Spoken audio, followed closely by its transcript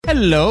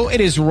Hello, it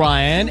is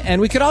Ryan,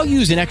 and we could all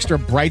use an extra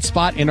bright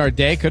spot in our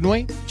day, couldn't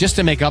we? Just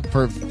to make up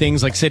for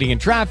things like sitting in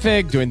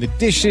traffic, doing the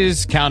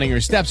dishes, counting your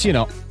steps, you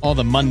know, all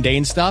the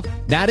mundane stuff.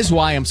 That is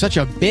why I'm such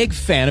a big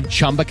fan of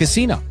Chumba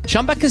Casino.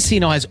 Chumba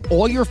Casino has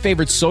all your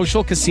favorite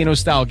social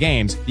casino-style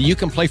games that you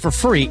can play for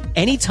free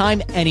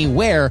anytime,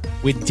 anywhere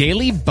with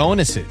daily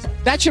bonuses.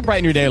 That should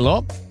brighten your day a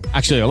little.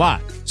 Actually, a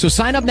lot. So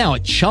sign up now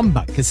at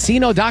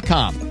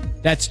ChumbaCasino.com.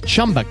 That's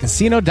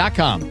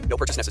ChumbaCasino.com. No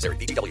purchase necessary.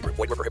 VGW Group.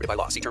 Void where prohibited by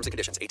law. See terms and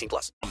conditions.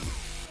 18+.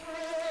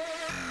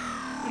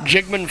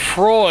 Sigmund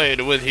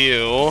Freud with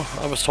you.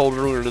 I was told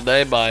earlier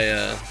today by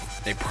a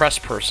press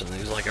person.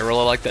 He's like, I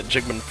really like that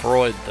Sigmund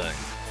Freud thing.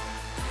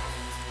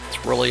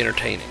 It's really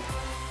entertaining.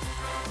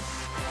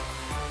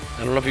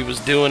 I don't know if he was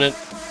doing it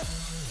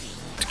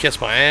to kiss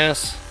my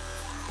ass.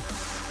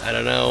 I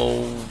don't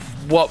know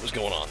what was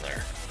going on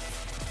there.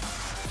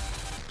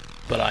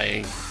 But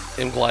I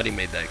am glad he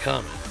made that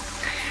comment.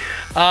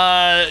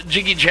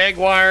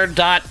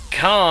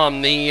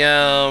 JiggyJaguar.com. The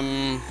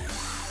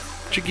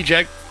Jiggy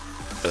Jag.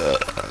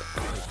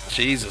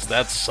 Jesus,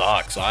 that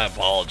sucks. I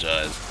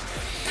apologize.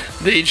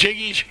 The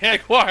Jiggy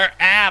Jaguar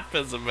app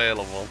is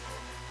available.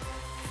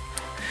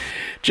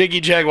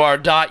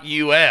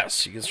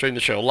 JiggyJaguar.us. You can stream the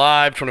show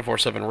live,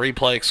 24/7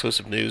 replay,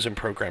 exclusive news and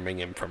programming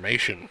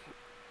information.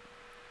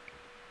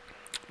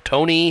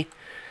 Tony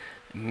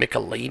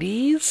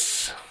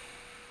Michaelides.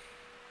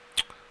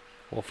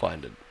 We'll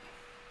find it.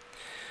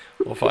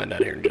 We'll find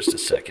out here in just a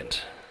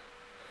second.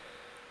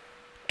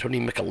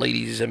 Tony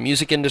Michaelides is a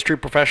music industry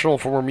professional,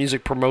 former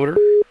music promoter.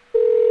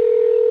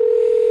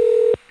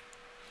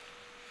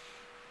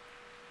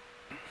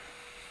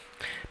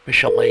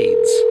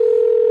 Michaelides.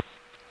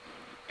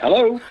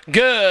 Hello.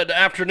 Good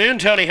afternoon,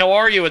 Tony. How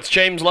are you? It's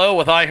James Lowe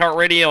with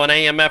iHeartRadio and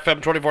AM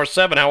FM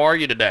 24/7. How are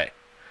you today?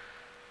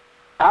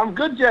 I'm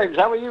good, James.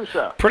 How are you,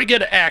 sir? Pretty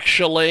good,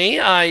 actually.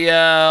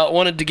 I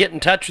wanted to get in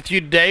touch with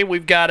you today.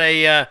 We've got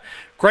a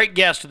great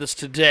guest with us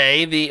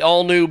today. The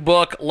all-new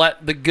book,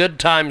 Let the Good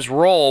Times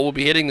Roll, will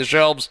be hitting the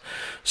shelves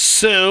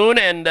soon,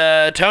 and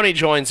Tony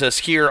joins us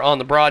here on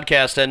the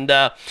broadcast. And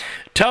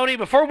Tony,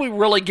 before we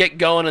really get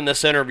going in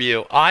this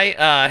interview, I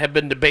have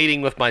been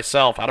debating with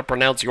myself how to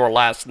pronounce your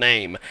last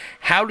name.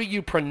 How do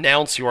you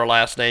pronounce your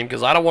last name?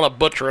 Because I don't want to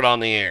butcher it on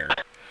the air.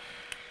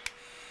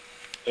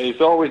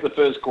 It's always the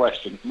first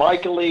question.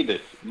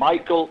 Michaelides.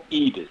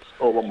 Michaelides.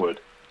 All one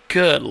word.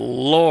 Good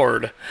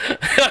Lord.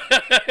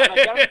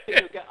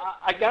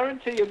 I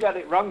guarantee you get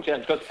it wrong,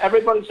 James, because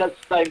everybody says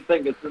the same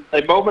thing. It's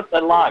the moment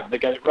they're live, they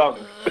get it wrong.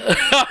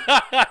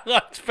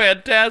 That's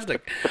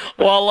fantastic.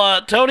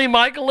 Well, Tony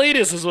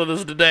Michaelides is with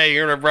us today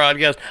here in our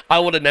broadcast. I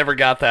would have never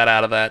got that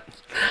out of that.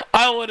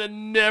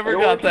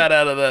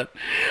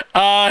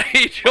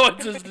 He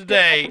joins us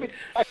today.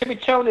 I can be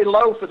Tony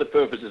Lowe for the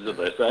purposes of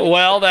this. Eh?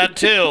 Well, that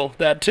too.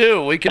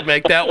 We could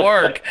make that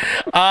work.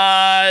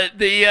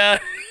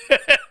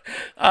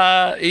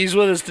 He's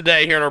with us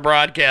today here in our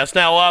broadcast.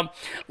 Now,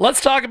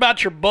 let's talk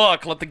about your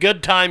book, Let the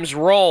Good Times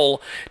Roll.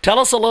 Tell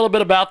us a little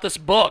bit about this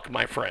book,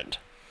 my friend.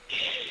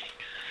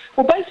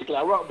 Well, basically,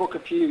 I wrote a book a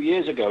few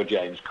years ago,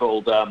 James,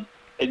 called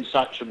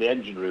Insights from the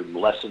Engine Room,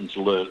 Lessons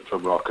Learned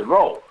from Rock and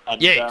Roll. And,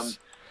 yes.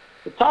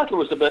 The title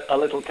was a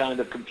little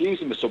kind of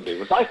confusing for some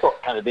people. I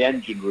thought kind of the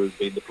engine room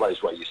being the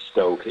place where you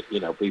stoke it,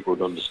 people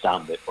would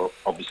understand it, but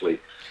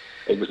obviously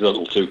it was a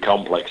little too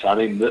complex. I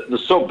mean, the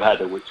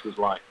subheader, which was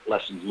like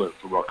Lessons Learned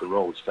from Rock and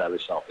Roll, is fairly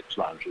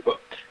self-explanatory. But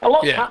a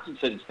lot's happened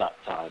since that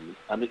time,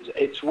 and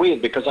it's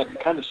weird because I can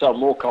kind of sell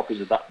more copies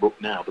of that book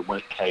now than when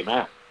it came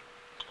out.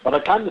 But I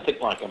kind of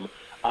think like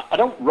I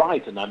don't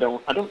write and I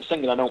don't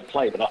sing and I don't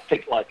play, but I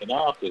think like an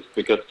artist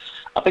because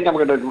I think I'm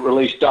going to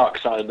release Dark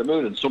Side of the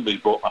Moon and somebody's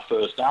bought my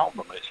first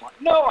album. It's like,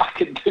 no, I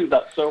can do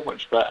that so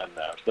much better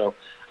now. So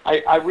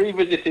I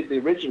revisited the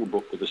original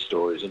book with the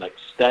stories and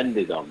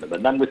extended on them.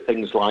 And then with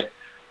things like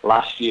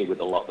last year with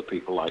a lot of the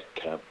people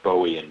like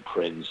Bowie and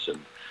Prince and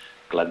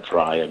Glenn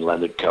Frey and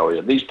Leonard Cohen,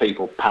 and these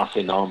people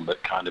passing on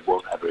that kind of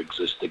won't ever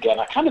exist again.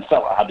 I kind of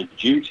felt I had a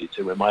duty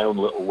to, in my own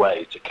little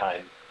way, to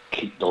kind of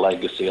keep the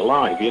legacy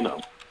alive,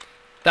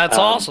 That's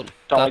awesome.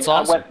 So That's I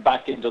awesome. went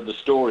back into the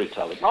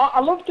storytelling. I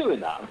love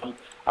doing that.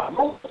 I'm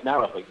old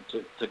now, I think,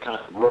 to kind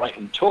of write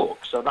and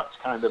talk. So that's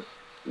kind of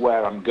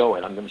where I'm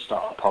going. I'm going to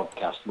start a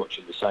podcast much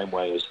in the same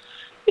way as,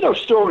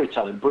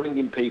 storytelling,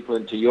 bringing people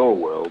into your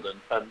world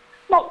and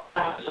not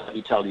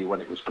necessarily tell you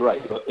when it was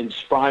great, but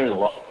inspiring a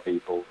lot of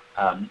people,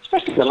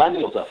 especially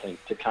millennials, I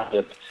think, to kind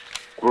of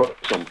grow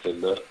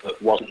something that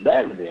wasn't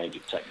there in the age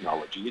of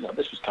technology.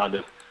 This was kind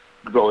of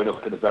growing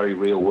up in a very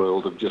real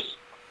world of just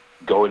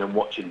going and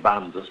watching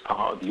bands as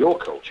part of your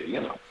culture,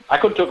 I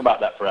could talk about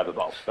that forever,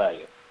 but I'll spare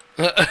you.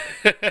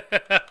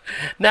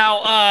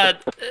 Now,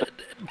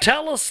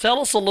 tell us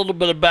a little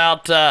bit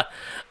about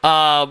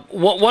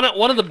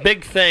one of the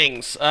big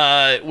things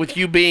with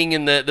you being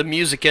in the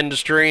music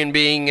industry and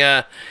being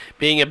a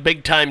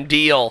big time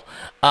deal.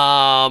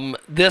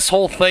 This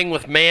whole thing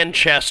with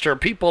Manchester,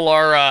 people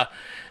are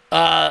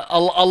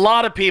a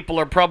lot of people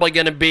are probably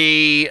going to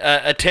be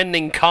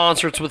attending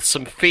concerts with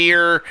some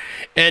fear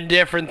and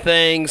different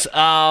things.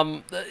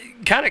 Kind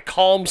of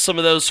calm some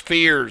of those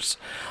fears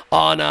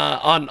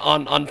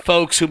on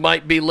folks who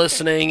might be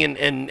listening,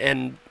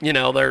 and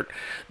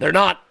they're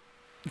not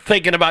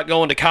thinking about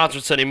going to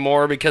concerts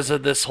anymore because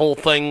of this whole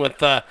thing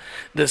with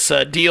this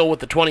deal with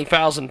the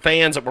 20,000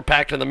 fans that were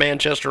packed in the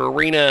Manchester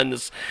Arena and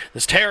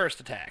this terrorist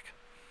attack.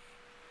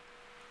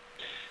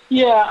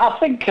 Yeah, I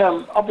think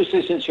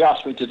obviously since you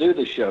asked me to do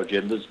this show,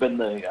 Jim, there's been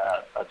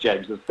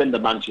the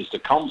Manchester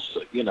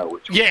concert,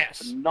 which was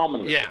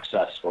phenomenally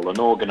successful and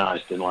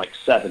organised in like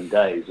 7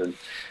 days. And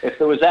if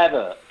there was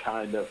ever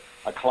kind of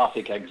a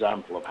classic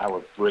example of how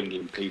of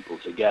bringing people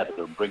together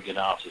and bringing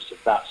artists of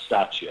that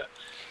stature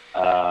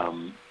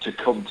to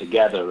come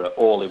together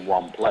all in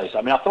one place,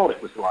 I mean, I thought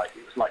it was like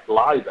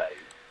Live Aid,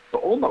 but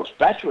almost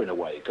better in a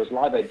way, because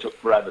Live Aid took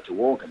forever to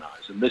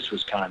organise, and this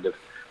was kind of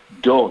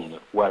done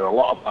where a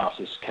lot of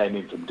artists came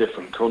in from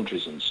different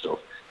countries and stuff.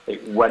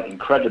 It went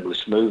incredibly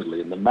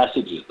smoothly, and the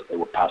messages that they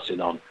were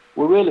passing on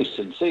were really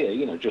sincere,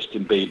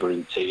 Justin Bieber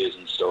in tears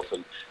and stuff,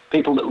 and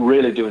people that were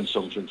really doing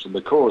something for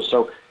the cause.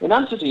 So in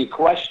answer to your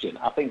question,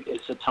 I think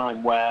it's a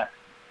time where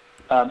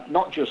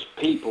not just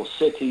people,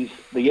 cities,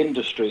 the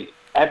industry,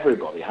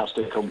 everybody has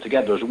to come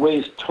together. As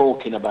we're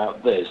talking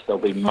about this,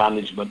 there'll be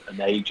management and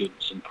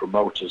agents and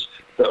promoters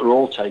that are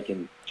all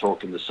talking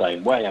the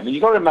same way. I mean,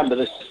 you've got to remember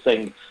this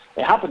thing.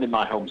 It happened in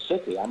my home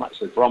city. I'm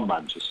actually from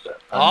Manchester.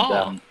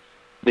 And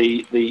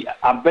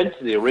I've been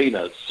to the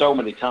arena so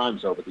many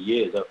times over the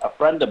years. A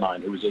friend of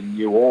mine who was in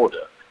New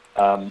Order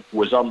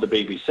was on the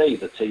BBC.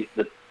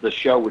 The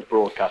show was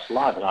broadcast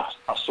live, and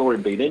I saw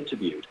him being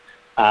interviewed.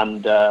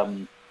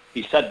 And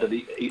he said that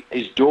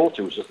his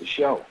daughter was at the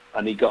show,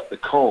 and he got the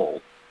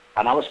call.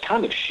 And I was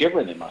kind of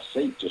shivering in my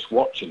seat just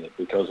watching it,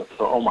 because I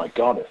thought, oh, my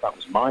God, if that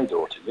was my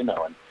daughter,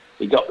 And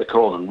he got the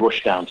call and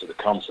rushed down to the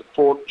concert.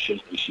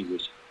 Fortunately, she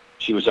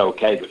was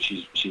okay, but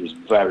she was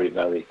very,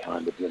 very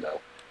kind of,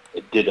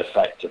 it did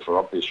affect her for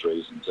obvious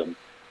reasons.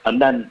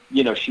 And then,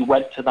 she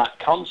went to that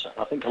concert.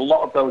 I think a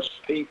lot of those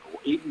people,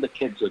 even the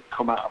kids who had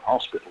come out of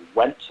hospital,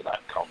 went to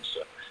that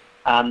concert.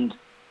 And,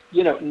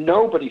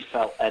 nobody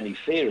felt any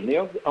fear. And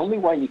the only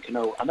way you can,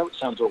 I know it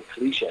sounds all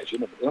cliches,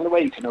 but the only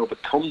way you can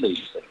overcome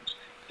these things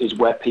is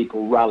where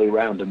people rally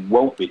around and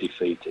won't be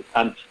defeated.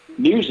 And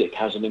music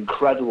has an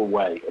incredible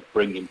way of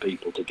bringing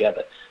people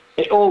together.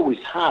 It always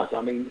has.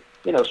 I mean,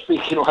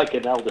 speaking like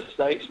an elder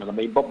statesman, I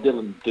mean, Bob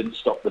Dylan didn't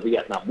stop the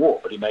Vietnam War,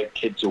 but he made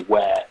kids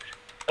aware,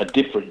 a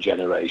different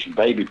generation,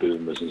 baby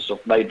boomers and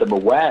stuff, made them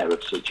aware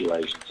of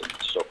situations and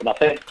stuff. And I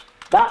think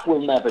that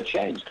will never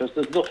change, because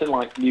there's nothing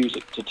like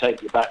music to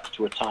take you back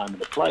to a time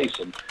and a place.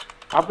 And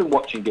I've been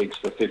watching gigs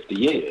for 50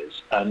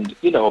 years, and,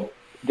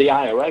 the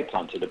IRA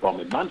planted a bomb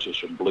in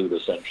Manchester and blew the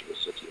centre of the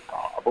city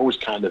apart.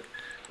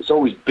 It's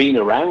always been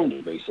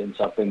around me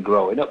since I've been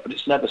growing up, but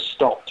it's never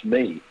stopped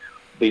me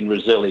being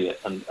resilient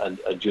and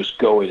just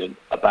going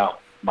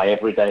about my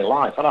everyday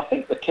life. And I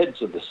think the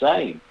kids are the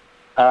same.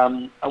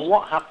 And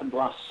what happened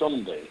last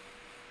Sunday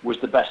was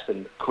the best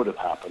thing that could have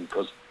happened,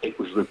 because it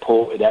was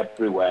reported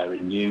everywhere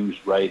in news,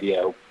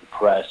 radio,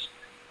 press,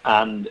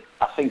 and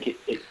I think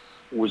it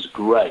was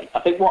great.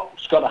 I think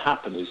what's got to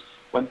happen is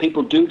when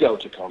people do go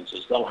to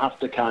concerts, they'll have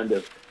to kind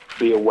of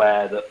be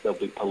aware that there'll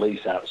be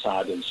police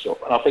outside and stuff,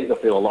 and I think they'll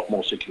feel a lot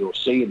more secure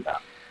seeing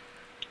that.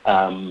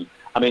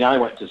 I mean, I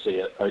went to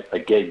see a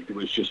gig. It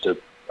was just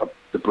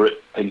the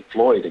Brit Pink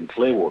Floyd in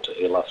Clearwater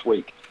here last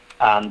week,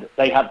 and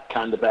they had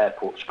kind of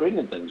airport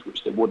screening things,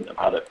 which they wouldn't have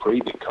had at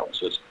previous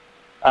concerts.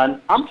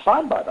 And I'm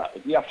fine by that.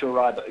 If you have to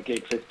arrive at a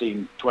gig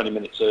 15, 20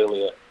 minutes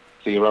earlier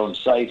for your own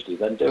safety,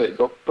 then do it.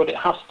 But it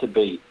has to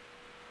be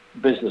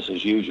business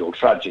as usual,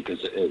 tragic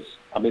as it is.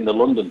 I mean, the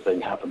London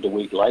thing happened a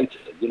week later.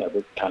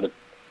 The kind of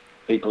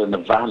people in the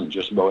van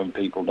just mowing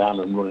people down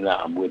and running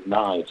at them with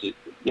knives. It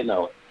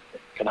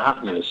can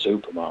happen in a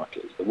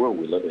supermarket. It's the world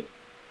we live in.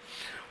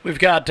 We've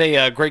got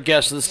a great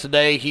guest with us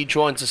today. He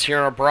joins us here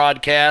on our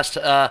broadcast.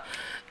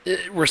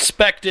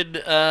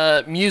 Respected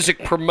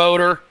music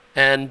promoter,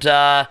 and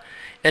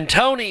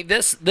Tony,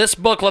 this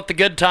book, Let the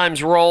Good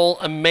Times Roll,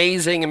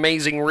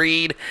 amazing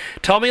read.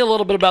 Tell me a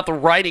little bit about the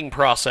writing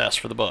process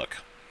for the book.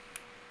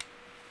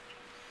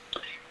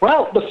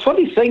 Well, the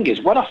funny thing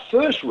is, when I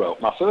first wrote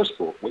my first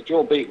book, which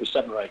albeit was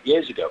 7 or 8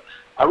 years ago,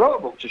 I wrote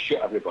a book to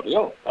shut everybody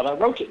up. And I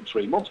wrote it in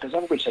 3 months, because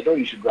everybody said, oh,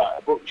 you should write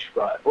a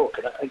book.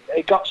 And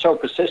it got so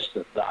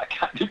persistent that I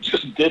kind of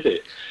just did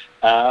it.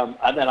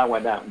 And then I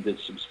went out and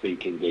did some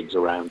speaking gigs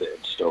around it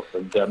and stuff.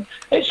 And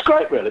it's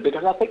great, really,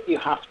 because I think you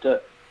have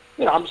to,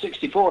 I'm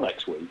 64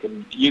 next week,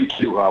 and you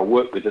two who I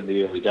worked with in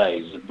the early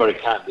days very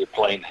kindly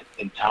playing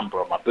in Tampa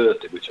on my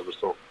birthday, which I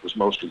thought was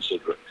most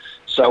considerate.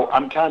 So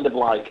I'm kind of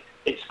like,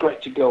 it's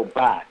great to go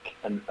back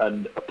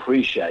and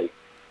appreciate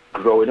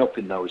growing up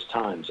in those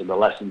times and the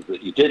lessons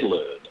that you did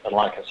learn. And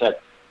like I said,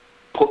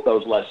 put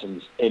those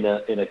lessons in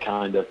a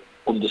kind of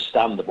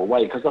understandable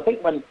way. Because I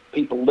think when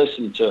people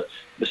listen to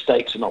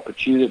mistakes and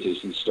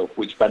opportunities and stuff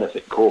which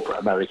benefit corporate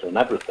America and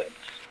everything,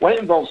 when it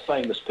involves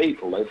famous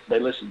people, they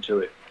listen to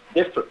it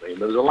differently.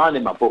 And there was a line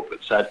in my book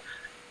that said,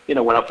 you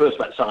know, when I first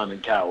met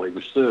Simon Cowell, he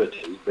was 30,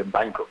 he'd been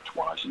bankrupt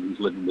twice, and he was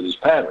living with his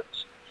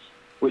parents,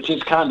 which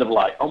is kind of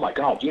like, oh my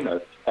God, you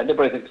know,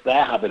 everybody thinks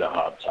they're having a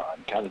hard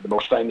time. Kind of the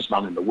most famous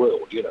man in the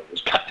world, you know,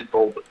 was kind of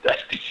involved with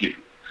destitute.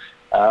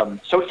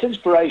 So it's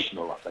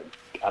inspirational, I think.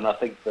 And I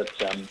think that,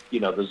 you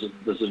know,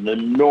 there's an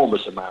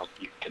enormous amount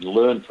you can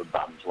learn from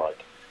bands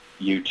like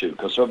U2.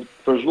 Because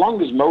for as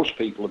long as most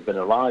people have been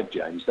alive,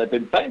 James, they've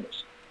been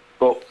famous.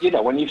 But, you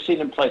know, when you've seen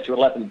them play to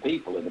 11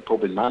 people in a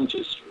pub in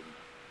Manchester,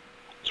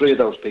 3 of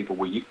those people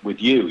were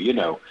with you, you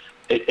know,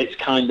 it's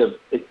kind of...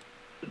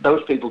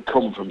 those people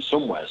come from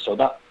somewhere, so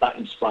that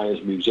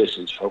inspires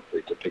musicians,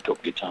 hopefully, to pick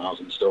up guitars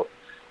and stuff.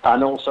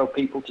 And also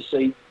people to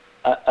see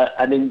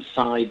an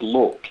inside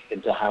look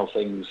into how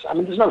things... I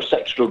mean, there's no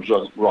sex, drugs,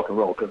 rock and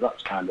roll, because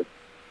that's kind of,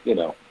 you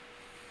know,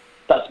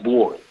 that's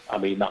boring. I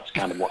mean, that's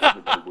kind of what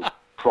everybody would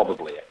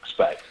probably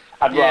expect.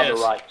 I'd rather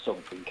write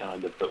something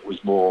kind of that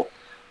was more...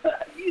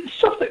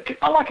 stuff that,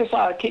 like I say,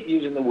 I keep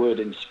using the word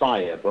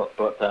inspire,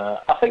 but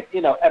I think,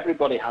 you know,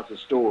 everybody has a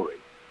story.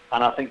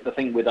 And I think the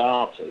thing with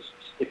artists,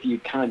 if you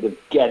kind of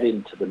get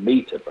into the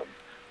meat of them,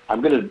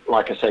 I'm going to,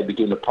 like I say, be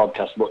doing a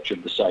podcast much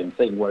of the same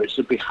thing, where it's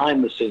a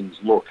behind-the-scenes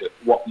look at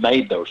what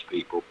made those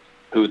people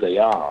who they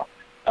are.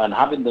 And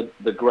having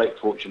the great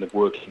fortune of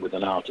working with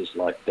an artist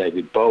like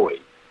David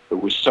Bowie, who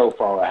was so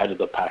far ahead of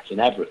the pack in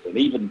everything,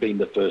 even being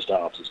the first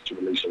artist to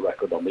release a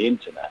record on the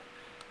internet,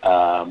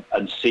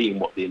 and seeing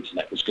what the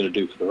internet was going to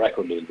do for the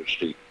record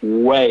industry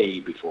way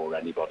before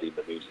anybody in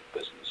the music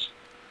business.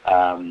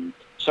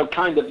 So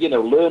kind of, you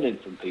know, learning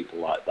from people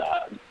like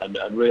that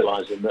and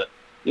realising that,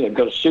 you know, you've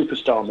got a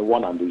superstar on the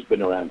one hand who's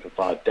been around for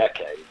 5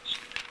 decades,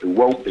 who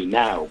won't be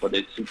now, but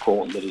it's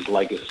important that his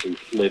legacy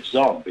lives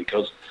on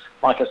because,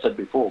 like I said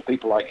before,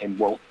 people like him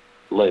won't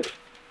live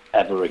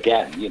ever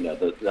again. You know,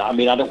 I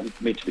mean, I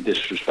don't mean to be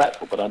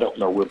disrespectful, but I don't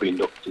know we'll be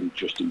inducting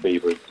Justin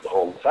Bieber into the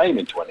Hall of Fame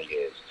in 20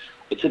 years.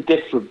 It's a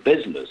different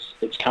business.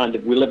 It's kind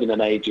of, we live in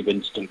an age of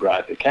instant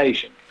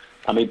gratification.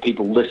 I mean,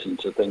 people listen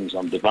to things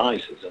on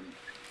devices, and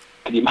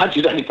can you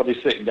imagine anybody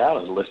sitting down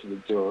and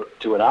listening to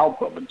an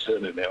album and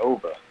turning it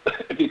over?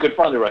 If you could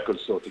find a record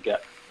store to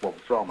get one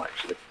from,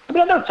 actually. I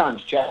mean, I know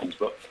times change,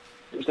 but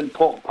it was an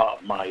important part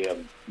of my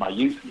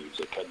youth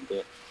music,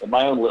 and in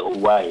my own little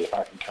way, if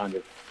I can kind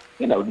of,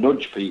 you know,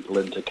 nudge people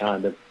into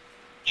kind of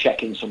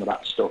checking some of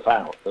that stuff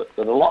out. That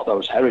a lot of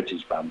those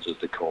heritage bands, as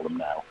they call them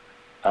now,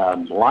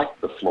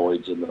 like the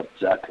Floyds and the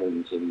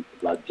Zeppelins and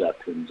Led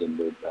Zeppelins and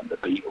the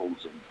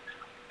Beatles, and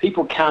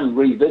people can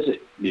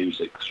revisit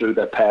music through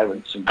their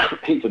parents and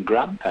even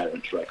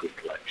grandparents' record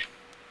collection.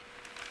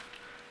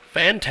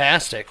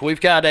 Fantastic. We've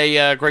got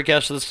a great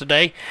guest with us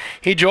today.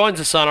 He joins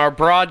us on our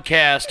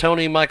broadcast,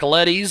 Tony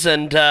Michaelides,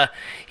 and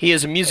he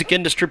is a music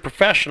industry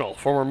professional,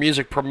 former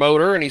music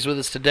promoter, and he's with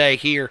us today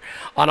here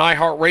on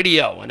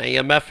iHeartRadio and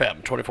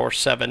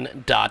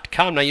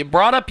AMFM247.com. Now, you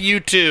brought up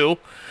U2.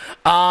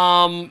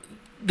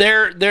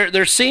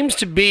 There seems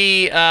to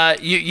be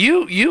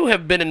you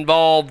have been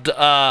involved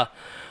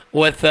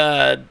with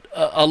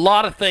a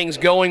lot of things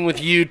going with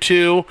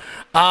U2.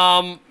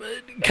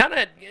 Kind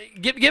of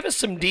give us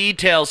some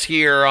details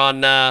here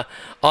on the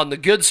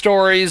good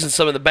stories and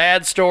some of the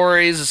bad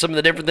stories and some of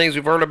the different things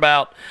we've heard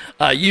about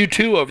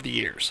U2 over the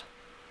years.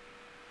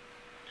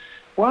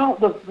 Well,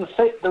 the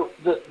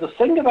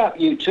thing about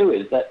U2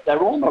 is that they're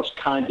almost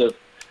kind of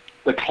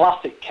the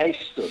classic case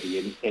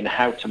study in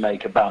how to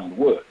make a band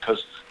work,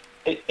 because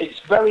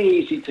it's very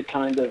easy to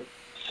kind of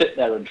sit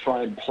there and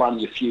try and plan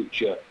your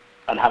future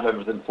and have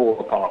everything fall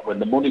apart when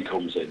the money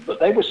comes in. But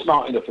they were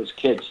smart enough as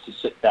kids to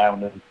sit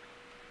down and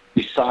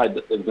decide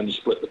that they were going to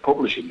split the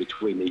publishing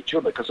between each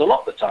other, because a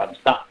lot of the times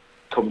that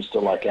comes to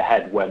like a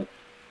head when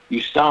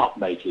you start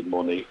making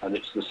money and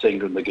it's the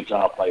singer and the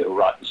guitar player who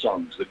write the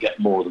songs that get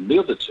more than the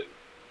other two,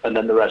 and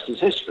then the rest is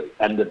history,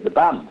 end of the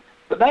band.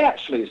 But they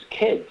actually, as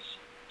kids,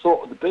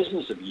 thought of the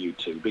business of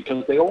U2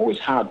 because they always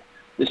had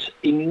this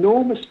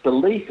enormous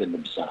belief in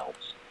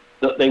themselves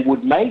that they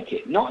would make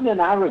it, not in an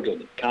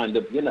arrogant kind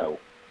of, you know,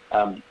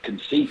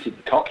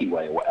 conceited, cocky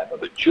way or whatever,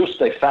 but just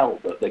they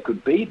felt that they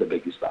could be the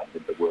biggest band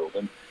in the world,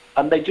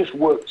 and they just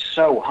worked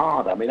so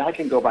hard. I mean, I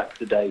can go back to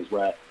the days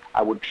where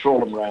I would trawl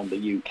them around the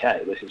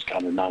UK. This is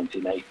kind of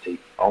 1980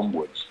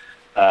 onwards.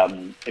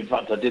 In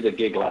fact, I did a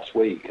gig last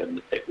week,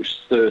 and it was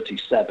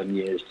 37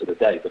 years to the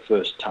day, the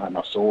first time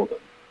I saw them,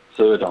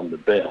 third on the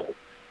bill,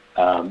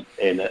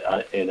 in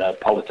a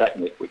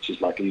Polytechnic, which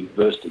is like a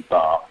university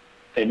bar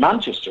in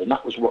Manchester, and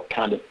that was what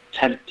kind of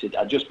tempted.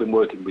 I'd just been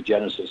working with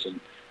Genesis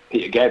and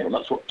Peter Gabriel, and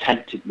that's what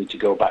tempted me to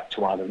go back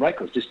to Island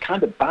Records, this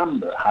kind of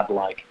band that had,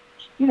 like,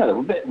 you know, they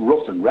were a bit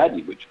rough and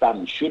ready, which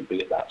bands should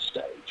be at that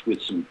stage,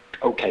 with some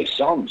okay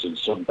songs and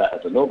some better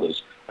than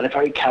others, and a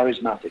very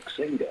charismatic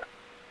singer.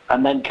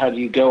 And then kind of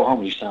you go home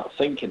and you start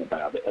thinking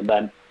about it, and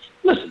then,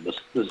 listen,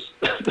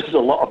 there's a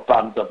lot of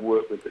bands I've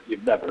worked with that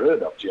you've never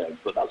heard of, James,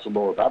 but that's the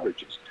law of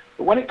averages.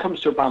 But when it comes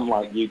to a band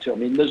like U2, I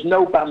mean, there's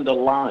no band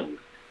alive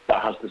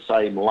that has the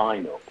same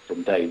lineup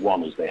from day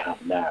one as they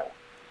have now.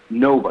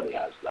 Nobody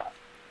has that.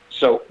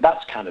 So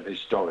that's kind of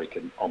historic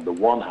on the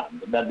one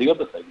hand. And then the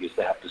other thing is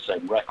they have the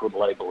same record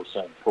label, the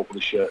same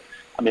publisher.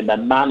 I mean, their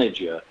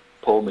manager,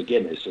 Paul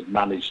McGuinness, had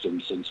managed them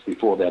since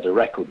before they had a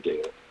record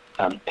deal.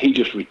 He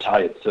just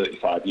retired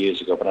 35 years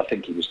ago, but I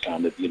think he was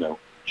kind of,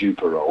 due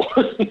parole.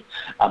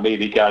 I mean,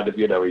 he kind of,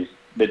 he's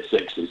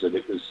mid-60s, and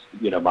it was,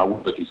 my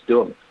work is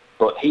done.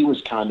 But he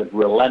was kind of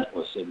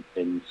relentless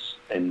in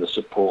the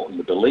support and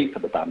the belief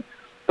of the band.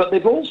 But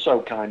they've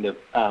also kind of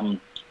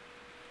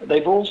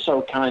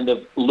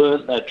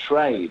learnt their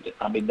trade.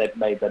 I mean, they've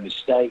made their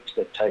mistakes,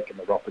 they've taken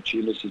their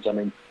opportunities. I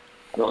mean,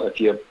 I don't know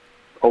if you're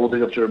old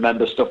enough to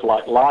remember stuff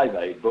like Live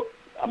Aid, but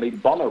I mean,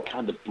 Bono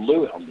kind of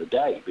blew it on the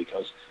day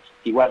because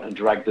he went and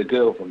dragged the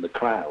girl from the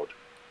crowd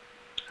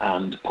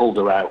and pulled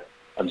her out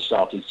and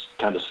started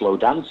kind of slow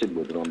dancing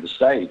with her on the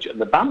stage. And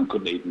the band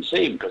couldn't even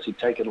see him because he'd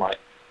taken like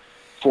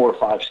 4 or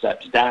 5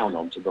 steps down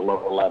onto the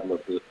lower level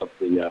of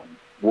the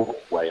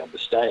walkway on the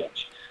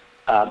stage.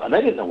 And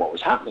they didn't know what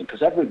was happening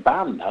because every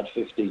band had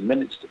 15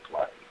 minutes to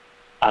play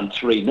and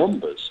 3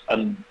 numbers.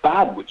 And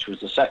Bad, which was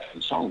the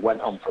second song,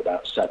 went on for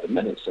about 7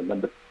 minutes, and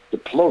then the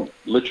plug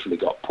literally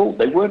got pulled.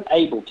 They weren't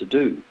able to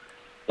do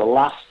the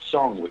last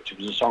song, which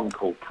was a song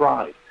called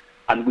Pride.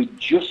 And we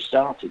just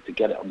started to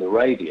get it on the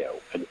radio,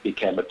 and it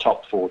became a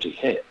top 40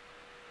 hit.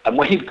 And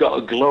when you've got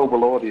a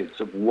global audience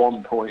of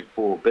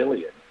 1.4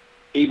 billion,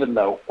 even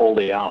though all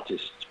the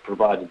artists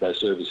provided their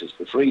services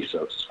for free,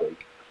 so to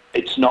speak,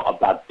 it's not a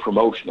bad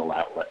promotional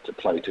outlet to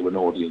play to an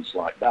audience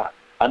like that.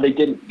 And they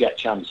didn't get a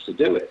chance to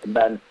do it. And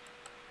then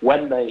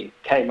when they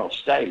came off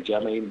stage, I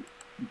mean,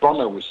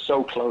 Bono was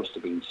so close to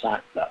being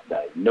sacked that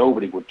day.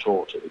 Nobody would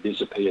talk to him. He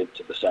disappeared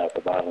to the south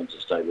of Ireland to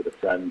stay with a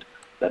friend.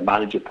 Their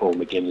manager, Paul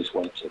McGuinness,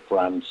 went to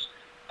France,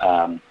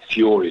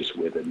 furious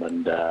with him,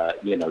 and,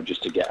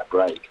 just to get a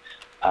break.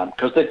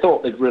 Because they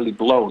thought they'd really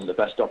blown the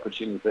best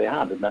opportunity they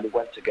had. And then he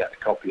went to get a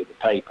copy of the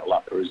paper, La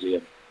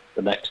Parisienne,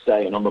 the next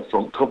day. And on the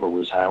front cover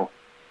was how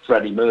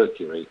Freddie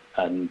Mercury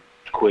and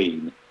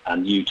Queen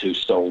and U2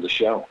 stole the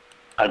show.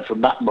 And from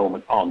that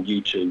moment on,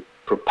 U2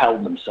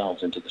 propelled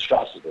themselves into the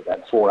stratosphere. They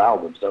had 4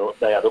 albums.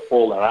 They had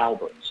all their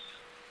albums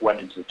went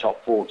into the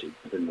top 40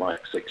 within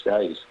like 6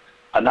 days.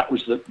 And that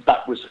was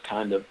a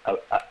kind of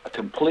a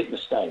complete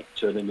mistake,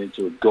 turning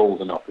into a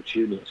golden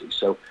opportunity.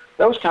 So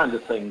those kinds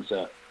of things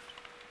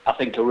I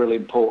think are really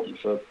important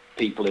for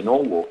people in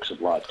all walks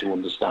of life to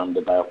understand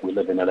about. We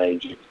live in an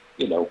age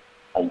of,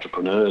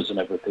 entrepreneurs and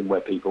everything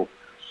where people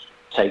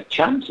take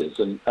chances.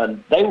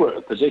 And they were at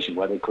a position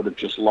where they could have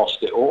just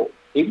lost it all,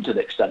 even to the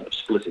extent of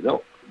splitting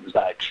up. It was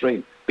that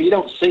extreme. But you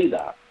don't see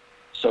that.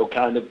 So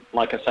kind of,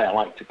 like I say, I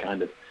like to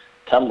kind of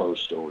tell those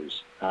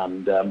stories.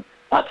 And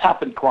that's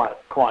happened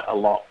quite a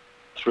lot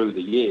through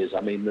the years.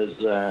 I mean,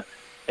 there's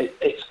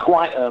it's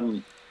quite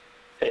a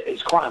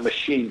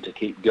machine to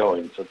keep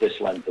going for this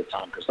length of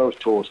time because those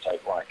tours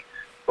take like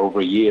over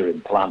a year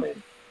in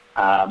planning.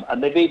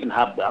 And they've even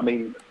had, I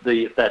mean,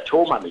 their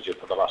tour manager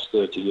for the last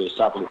 30 years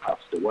sadly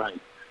passed away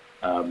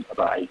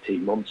about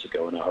 18 months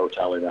ago in a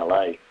hotel in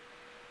LA.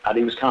 And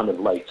he was kind of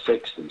late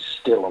 60s,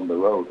 still on the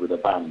road with a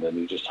band, and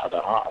he just had a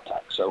heart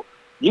attack. So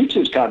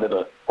U2's kind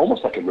of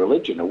almost like a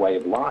religion, a way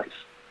of life.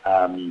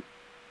 And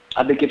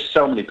they give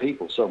so many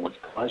people so much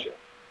pleasure.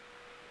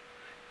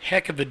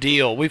 Heck of a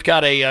deal. We've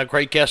got a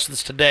great guest with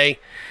us today.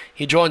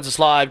 He joins us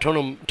live,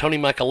 Tony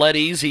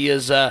Michaelides. He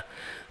is a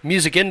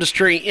music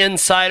industry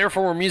insider,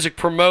 former music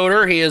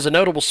promoter. He is a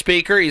notable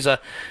speaker. He's a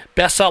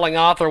best-selling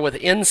author with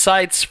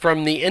Insights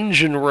from the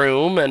Engine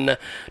Room, and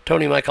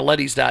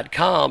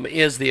TonyMichaelides.com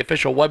is the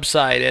official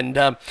website.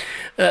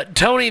 And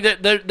Tony,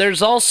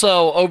 there's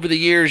also, over the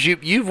years,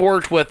 you've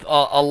worked with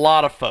a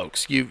lot of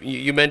folks.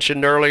 You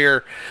mentioned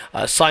earlier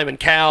Simon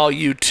Cowell,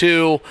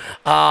 U2.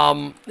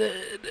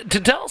 To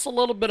tell us a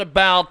little bit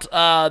about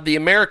the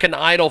American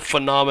Idol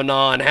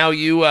phenomenon, how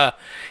you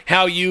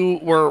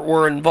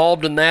were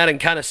involved in that and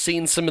kind of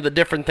seen some of the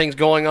different things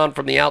going on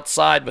from the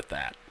outside with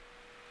that.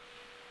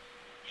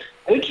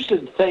 An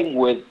interesting thing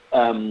with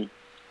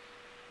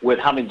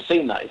having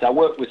seen that is I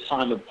worked with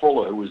Simon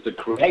Fuller, who was the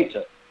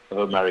creator of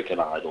American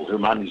Idol, who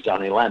managed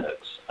Annie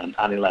Lennox, and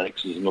Annie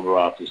Lennox is another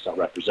artist I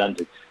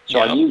represented.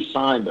 So I knew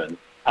Simon,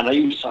 and I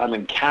knew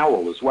Simon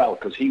Cowell as well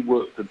because he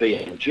worked for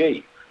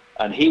BMG,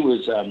 and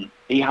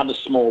he had a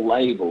small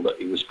label that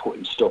he was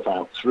putting stuff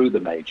out through the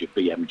major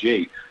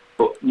BMG,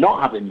 but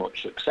not having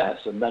much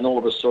success. And then all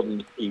of a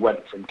sudden he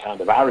went from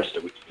kind of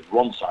Arista, which was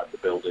one side of the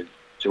building,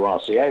 to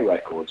RCA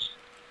Records.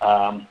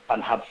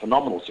 And had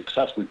phenomenal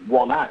success with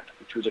one act,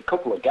 which was a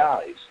couple of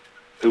guys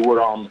who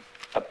were on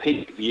a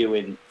peak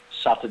viewing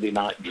Saturday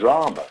night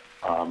drama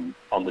on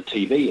the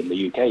TV in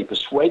the UK. He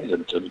persuaded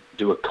them to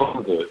do a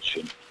cover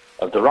version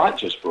of the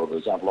Righteous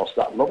Brothers, I've Lost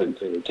That Loving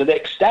Feeling, to the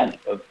extent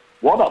of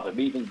one of them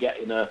even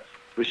getting a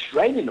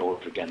restraining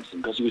order against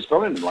him because he was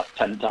filming them like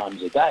 10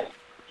 times a day.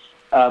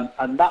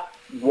 And that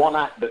one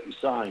act that he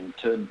signed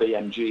turned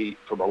BMG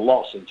from a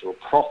loss into a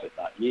profit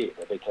that year.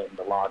 They became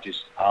the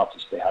largest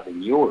artist they had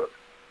in Europe.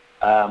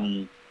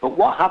 But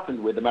what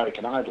happened with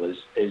American Idol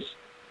is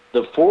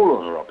the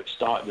forerunner of it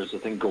started as a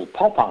thing called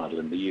Pop Idol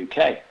in the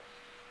UK.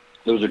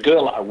 there was a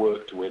girl that I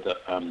worked with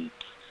at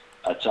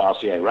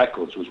RCA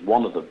Records was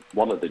one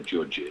of the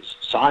judges.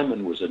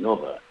 Simon was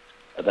another.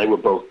 They were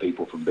both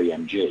people from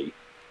BMG.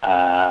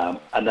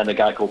 And then a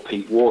guy called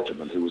Pete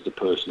Waterman, who was the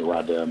person who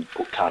had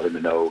put Kylie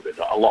Minogue and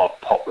a lot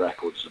of pop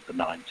records of the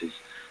 90s,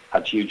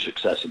 had huge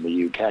success in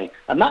the UK.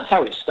 And that's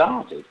how it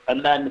started.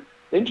 And then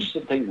the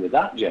interesting thing with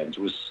that, James,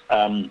 was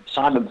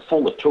Simon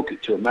Fuller took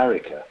it to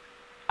America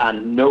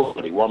and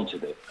nobody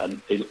wanted it.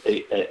 And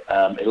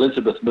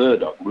Elizabeth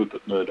Murdoch,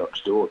 Rupert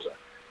Murdoch's daughter,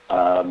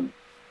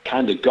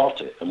 kind of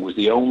got it and was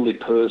the only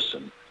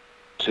person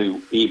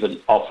to even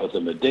offer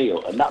them a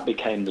deal. And that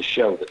became the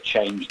show that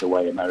changed the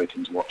way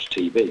Americans watch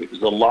TV. It was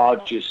the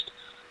largest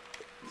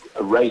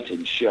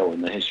rating show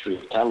in the history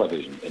of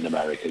television in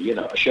America,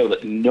 a show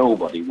that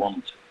nobody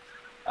wanted.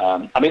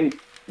 I mean,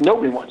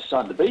 nobody wanted to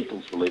sign the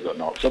Beatles, believe it or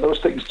not, so those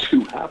things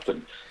do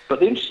happen. But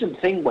the interesting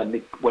thing,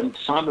 when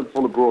Simon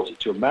Fuller brought it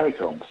to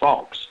America on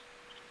Fox,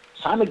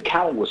 Simon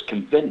Cowell was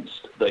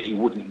convinced that he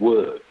wouldn't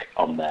work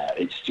on there.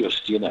 It's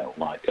just,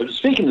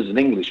 speaking as an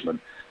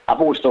Englishman,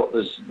 I've always thought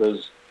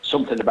there's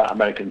something about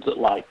Americans that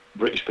like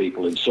British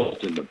people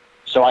insulting them.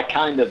 So I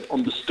kind of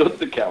understood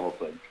the Cowell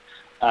thing.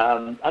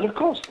 And of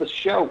course, the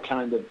show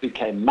kind of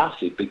became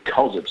massive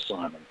because of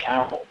Simon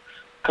Cowell,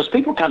 because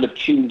people kind of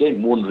tuned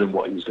in wondering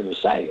what he was going to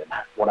say and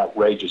what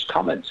outrageous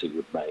comments he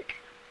would make.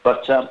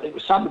 But it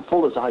was Simon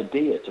Fuller's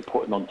idea to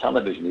put him on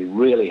television. He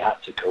really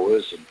had to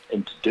coerce him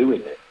into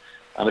doing it.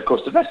 And of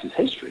course, the rest is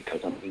history,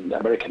 because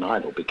American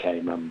Idol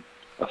became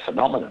a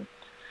phenomenon.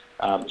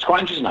 It's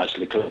quite interesting,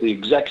 actually, because the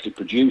executive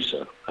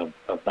producer of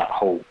that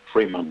whole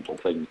Fremantle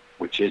thing,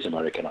 which is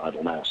American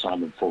Idol now,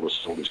 Simon Fuller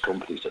sold his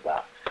company to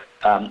that.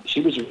 She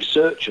was a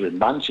researcher in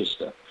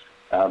Manchester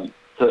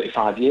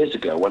 35 years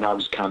ago when I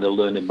was kind of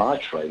learning my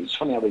trade. It's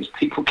funny how these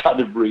people kind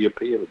of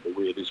reappear in the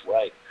weirdest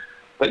way.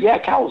 But yeah,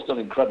 Cowell's done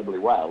incredibly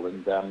well.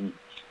 And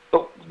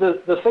but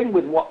the thing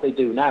with what they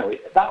do now,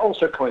 that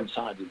also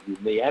coincided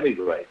with me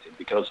emigrating,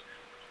 because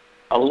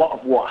a lot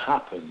of what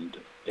happened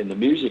in the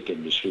music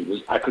industry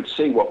was I could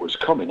see what was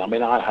coming. I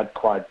mean, I had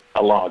quite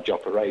a large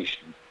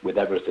operation with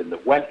everything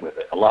that went with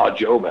it, a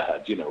large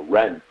overhead,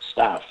 rent,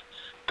 staff,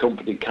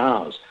 company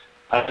cars.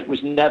 And it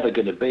was never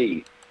going to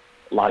be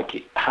like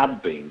it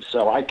had been.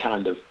 So I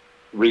kind of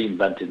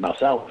reinvented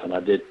myself, and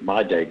I did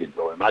my David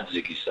Bowie, my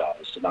Ziggy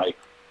Stardust, and I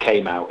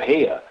came out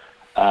here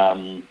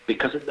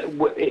because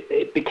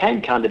it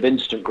became kind of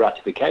instant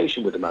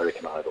gratification with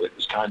American Idol. It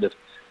was kind of,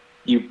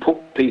 you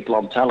put people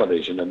on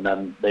television and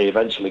then they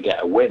eventually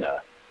get a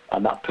winner,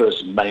 and that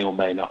person may or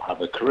may not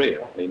have a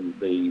career. I mean,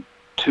 the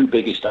two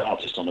biggest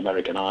artists on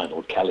American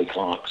Idol, Kelly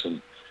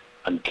Clarkson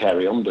and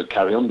Carrie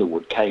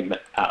Underwood, came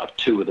out of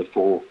two of the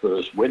four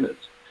first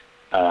winners.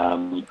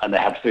 And they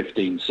had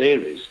 15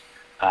 series.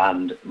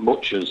 And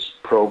much as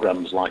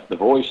programs like The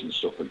Voice and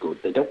stuff are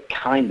good, they don't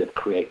kind of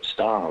create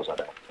stars, I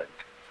don't think.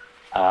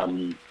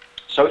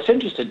 So it's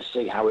interesting to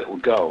see how it will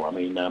go. I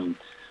mean,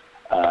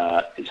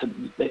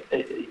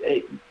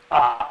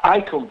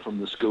 I come from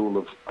the school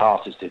of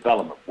artist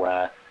development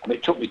where,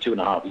 it took me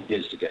 2.5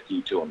 years to get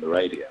U2 on the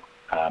radio.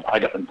 I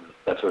got them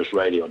their first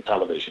radio and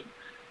television.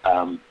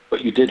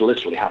 But you did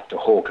literally have to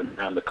hawk them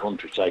around the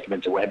country, take them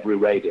into every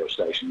radio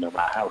station, no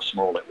matter how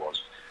small it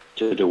was,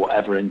 to do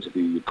whatever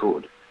interview you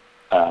could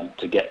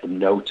to get them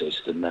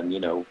noticed. And then,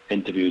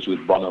 interviews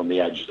with Bon on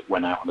the Edge that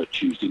went out on a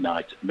Tuesday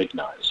night at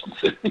midnight or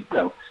something.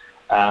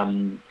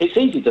 It's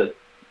easy to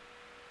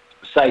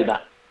say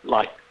that,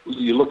 like,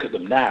 you look at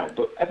them now,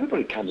 but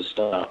everybody kind of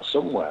starts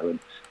somewhere.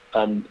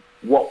 And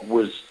what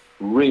was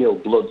real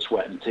blood,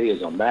 sweat and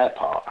tears on their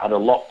part had a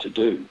lot to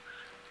do.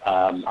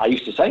 I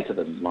used to say to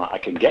them, like, I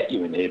can get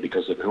you in here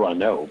because of who I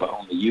know, but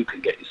only you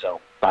can get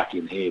yourself back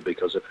in here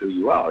because of who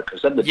you are.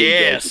 Because then the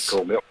DJs would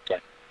call me up and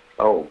say,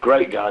 oh,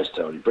 great guys,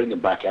 Tony, bring them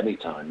back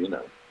anytime,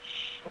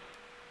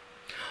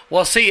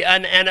 Well, see,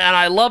 and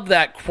I love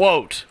that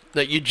quote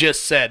that you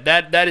just said.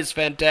 That is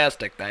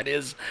fantastic. That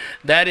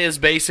is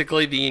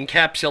basically the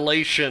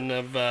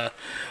encapsulation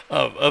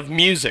of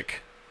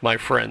music, my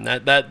friend.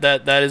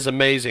 That is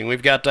amazing.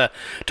 We've got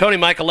Tony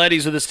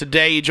Michaelides with us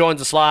today. He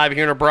joins us live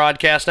here in our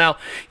broadcast. Now,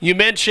 you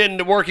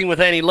mentioned working with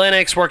Annie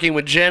Lennox, working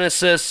with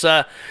Genesis.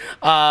 I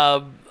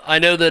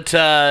know that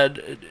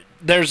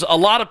there's a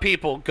lot of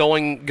people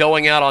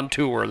going out on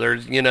tour.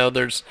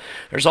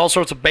 There's all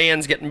sorts of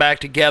bands getting back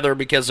together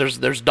because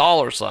there's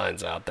dollar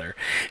signs out there.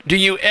 Do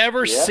you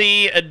ever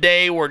see a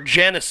day where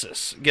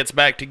Genesis gets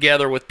back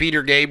together with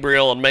Peter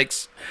Gabriel and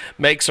makes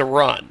a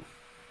run?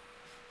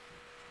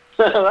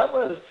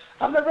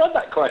 I've never had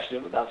that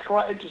question, but that's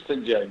quite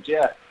interesting, James.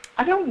 Yeah,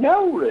 I don't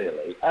know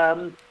really.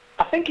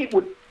 I think it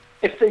would,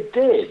 if they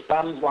did,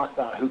 bands like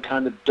that who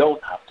kind of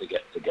don't have to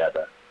get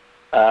together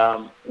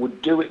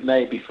would do it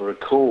maybe for a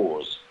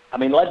cause. I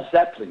mean, Led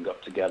Zeppelin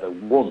got together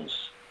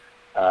once,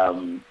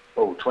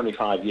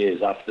 25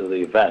 years after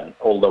the event,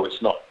 although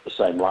it's not the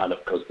same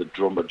lineup because the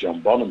drummer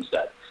John Bonham's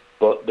dead.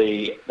 But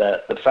the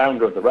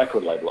founder of the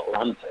record label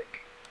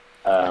Atlantic,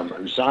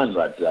 who signed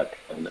Led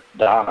Zeppelin,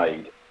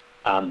 died,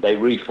 and they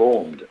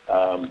reformed,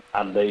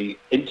 and the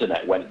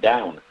internet went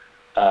down.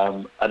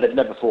 and they've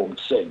never formed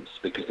since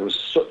because there was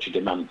such a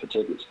demand for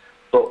tickets.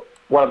 But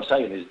what I'm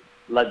saying is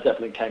Led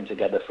Zeppelin came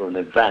together for an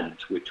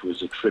event which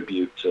was a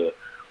tribute to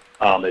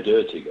Ahmed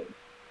Ertegun.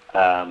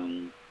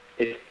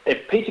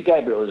 If Peter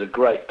Gabriel is a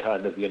great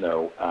kind of,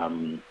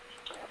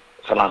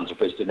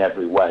 philanthropist in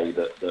every way,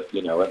 that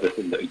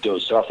everything that he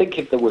does. So I think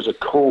if there was a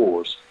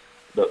cause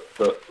that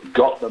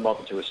got them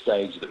onto a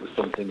stage that was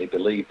something they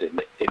believed in,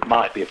 it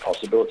might be a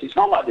possibility. It's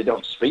not like they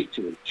don't speak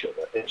to each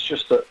other. It's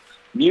just that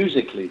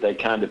musically they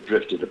kind of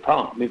drifted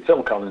apart. I mean,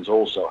 Phil Collins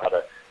also had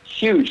a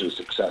hugely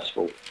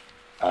successful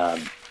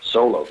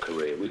solo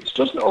career, which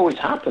doesn't always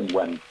happen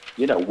when,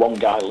 one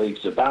guy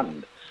leaves a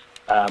band.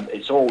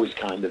 It's always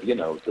kind of,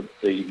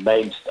 the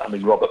main... I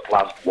mean, Robert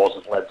Plant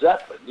wasn't Led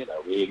Zeppelin,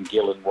 Ian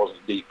Gillan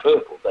wasn't Deep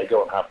Purple. They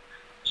go and have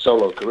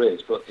solo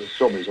careers, but the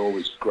sum is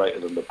always greater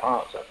than the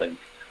parts, I think.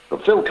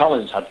 But Phil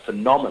Collins had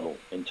phenomenal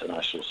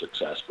international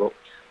success, but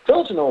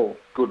Phil's an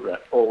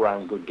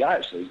all-round good guy,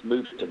 actually. He's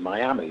moved to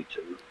Miami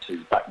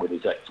to back with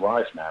his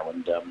ex-wife now,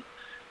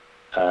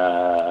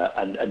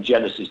 and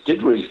Genesis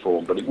did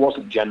reform, but it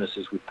wasn't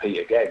Genesis with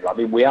Peter Gabriel. I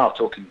mean, we are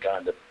talking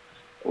kind of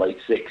late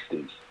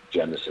 60s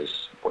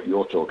Genesis, what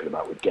you're talking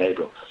about with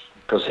Gabriel,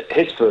 because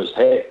his first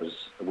hit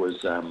was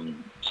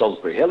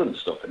Salisbury Hill and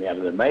stuff, and he had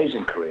an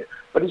amazing career.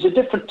 But he's a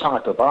different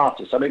type of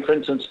artist. I mean, for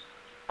instance,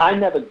 I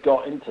never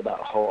got into that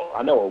whole...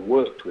 I know I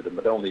worked with him,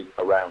 but only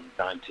around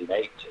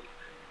 1980.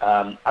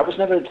 I was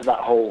never into that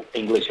whole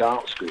English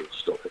art school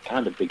stuff. It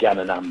kind of began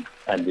and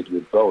ended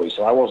with Bowie,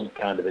 so I wasn't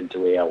kind of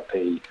into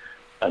ELP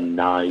and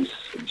Nice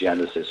and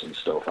Genesis and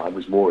stuff. I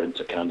was more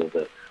into kind of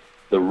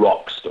the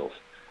rock stuff.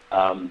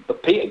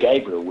 But Peter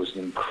Gabriel was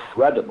an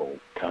incredible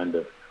kind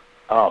of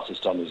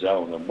artist on his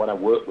own, and when I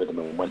worked with him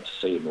and went to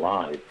see him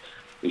live,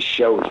 his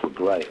shows were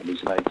great, and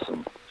he's made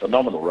some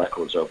phenomenal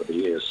records over the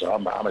years, so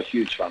I'm a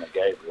huge fan of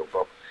Gabriel.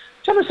 But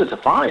Genesis are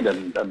fine,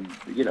 and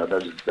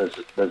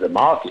there's a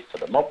market for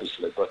them,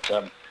 obviously, but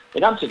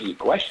in answer to your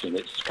question,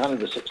 it's kind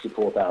of the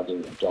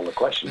 $64,000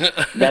 question.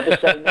 Never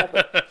say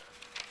never.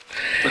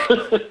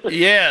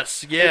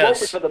 Yes. They won't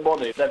be for the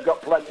money. They've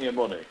got plenty of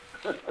money.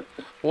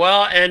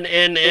 Well,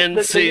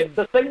 and see...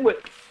 The thing with...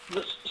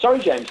 Sorry,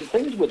 James, the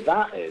thing with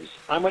that is,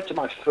 I went to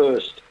my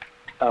first...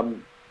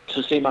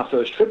 to see my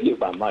first tribute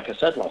band, like I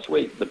said last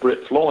week, the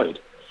Brit Floyd,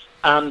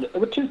 and there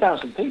were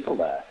 2,000 people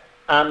there,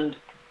 and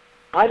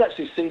I'd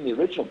actually seen the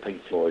original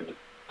Pink Floyd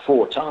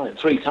 3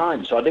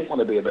 times, so I didn't want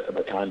to be a bit of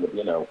a kind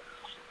of,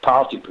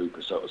 party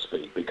pooper, so to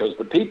speak, because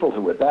the people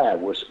who were there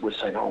were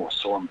saying, I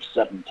saw them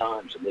 7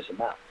 times and this and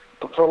that.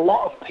 But for a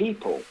lot of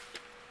people,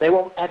 they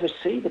won't ever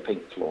see the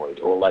Pink Floyd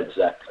or Led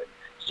Zeppelin,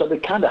 so they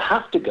kind of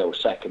have to go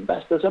second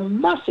best. There's a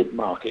massive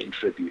market in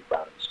tribute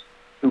bands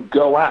who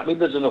go out. I mean,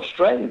 there's an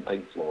Australian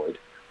Pink Floyd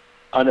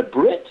and a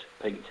Brit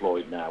Pink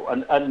Floyd now.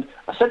 And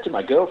I said to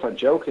my girlfriend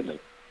jokingly,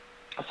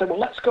 I said, well,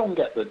 let's go and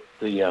get the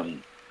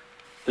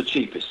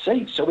cheapest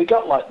seats. So we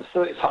got like the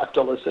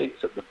 $35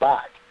 seats at the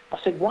back. I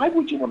said, why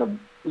would you want to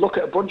look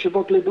at a bunch of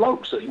ugly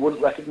blokes that you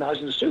wouldn't recognise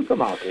in the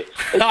supermarket?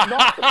 It's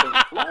not the Pink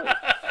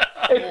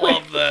Floyd.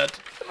 Love that.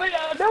 I mean,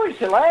 I know it's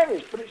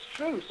hilarious, but it's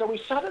true. So we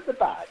sat at the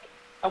back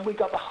and we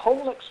got the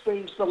whole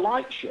experience, the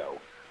light show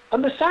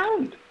and the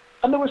sound.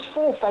 And there was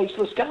 4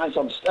 faceless guys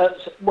on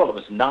well, there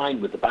was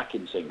 9 with the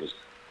backing singers.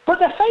 But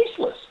they're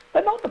faceless.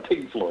 They're not the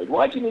Pink Floyd.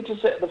 Why do you need to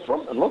sit at the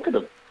front and look at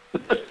them?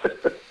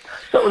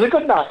 So it was a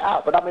good night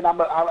out. But I mean, I'm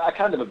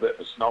kind of a bit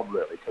of a snob,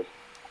 really, because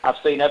I've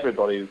seen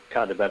everybody who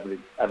kind of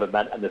ever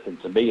meant anything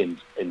to me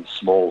in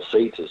small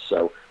seaters.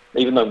 So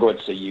even though I'm going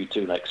to see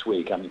U2 next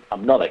week,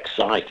 I'm not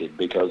excited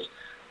because,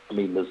 I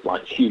mean, there's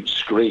like huge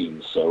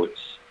screens. So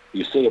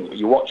you see them,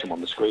 you watch them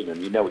on the screen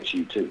and you know it's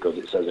U2 because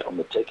it says it on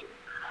the ticket.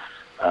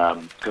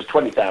 Because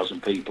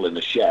 20,000 people in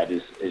the shed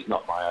is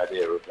not my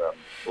idea of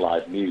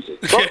live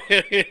music. But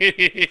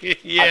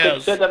yes. I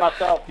consider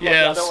myself,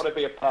 yes. I don't want to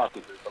be a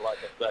party pooper, like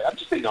I say. I'm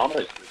just being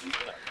honest with you.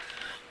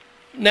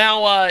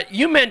 Now,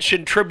 you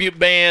mentioned tribute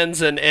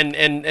bands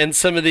and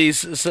some of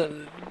these.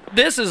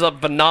 This is a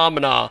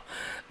phenomena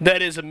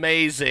that is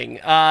amazing.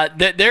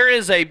 There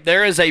is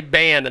a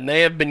band, and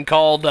they have been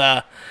called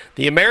the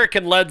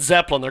American Led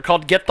Zeppelin. They're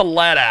called Get the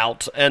Lead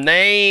Out, and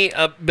they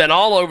have been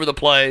all over the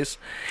place.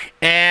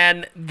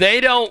 And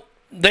they don't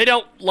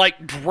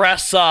like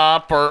dress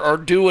up or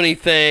do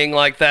anything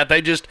like that.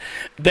 They just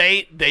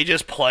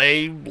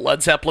play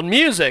Led Zeppelin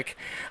music.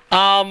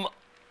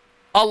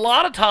 A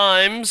lot of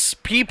times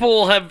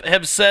people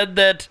have said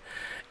that,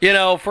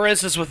 for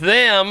instance with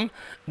them,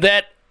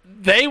 that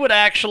they would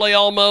actually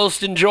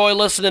almost enjoy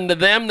listening to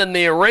them than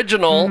the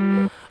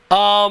original.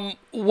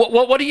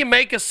 What do you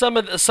make of some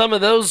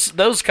of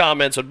those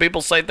comments when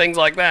people say things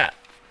like that?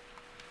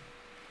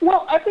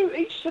 Well, I think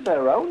each to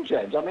their own,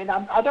 James. I mean,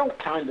 I don't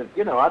kind of,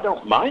 I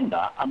don't mind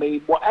that. I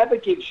mean, whatever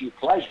gives you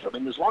pleasure. I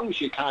mean, as long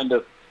as you kind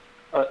of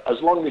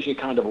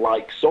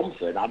like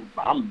something,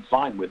 I'm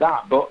fine with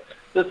that. But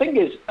the thing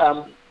is,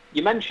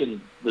 you mentioned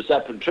the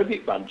Zeppelin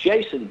tribute band.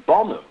 Jason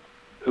Bonham,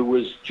 who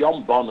was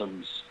John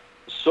Bonham's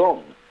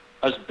son,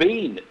 has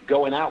been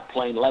going out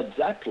playing Led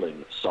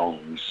Zeppelin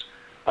songs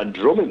and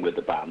drumming with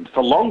the band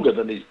for longer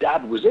than his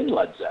dad was in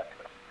Led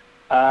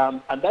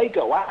Zeppelin. And they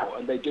go out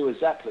and they do a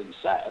Zeppelin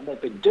set, and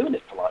they've been doing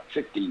it for like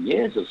 15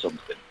 years or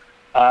something.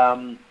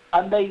 And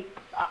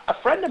a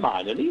friend of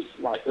mine, and he's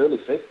like early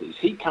 50s,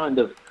 he kind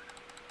of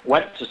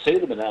went to see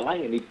them in LA,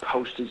 and he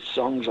posted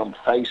songs on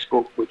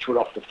Facebook which were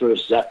off the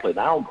first Zeppelin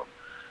album.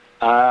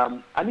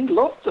 And he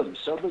loved them.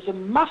 So there's a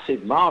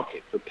massive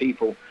market for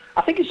people.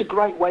 I think it's a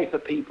great way for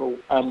people,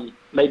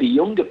 maybe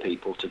younger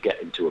people, to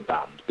get into a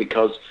band,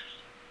 because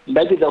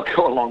maybe they'll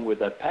go along with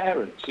their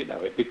parents.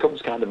 It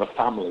becomes kind of a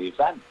family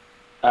event.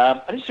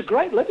 And it's a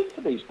great living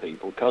for these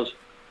people because,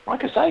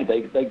 like I say,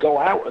 they go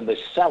out and they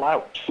sell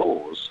out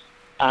tours.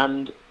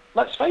 And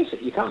let's face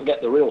it, you can't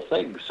get the real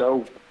thing.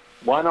 So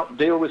why not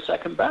deal with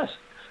second best?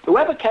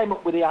 Whoever came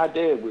up with the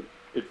idea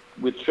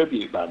with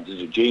tribute bands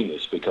is a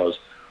genius, because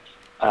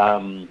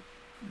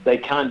they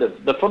kind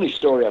of... The funny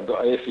story I've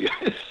got here for you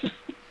is...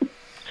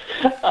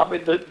 I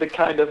mean, the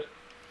kind of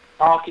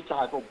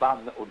archetypal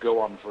band that will go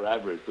on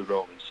forever is the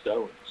Rolling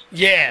Stones.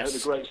 Yes. The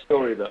great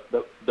story that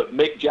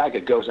Mick Jagger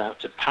goes out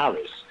to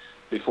Paris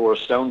before a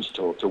Stones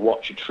tour to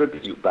watch a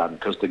tribute band,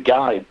 because the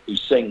guy who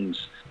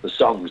sings the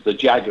songs, the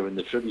Jagger in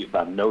the tribute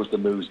band, knows the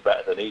moves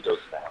better than he does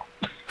now.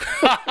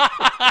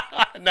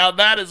 Now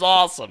that is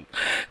awesome.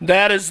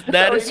 That is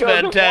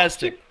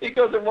fantastic. He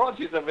goes and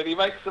watches them, and he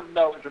makes some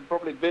notes and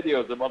probably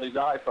videos them on his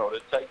iPhone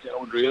and takes it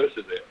home and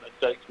rehearses it, and then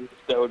takes the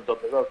Stones on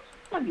the road.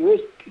 Man,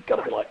 he's got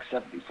to be like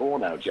 74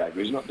 now,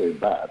 Jagger. He's not doing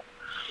bad.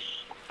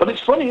 But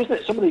it's funny, isn't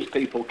it? Some of these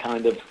people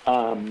kind of...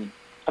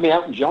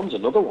 Elton John's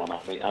another one.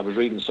 I was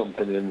reading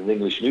something in an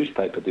English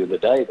newspaper the other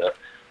day that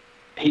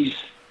he's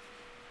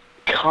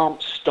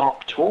can't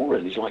stop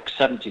touring. He's like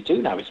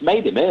 72 now. It's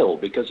made him ill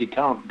because he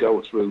can't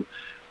go through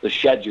the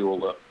schedule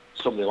that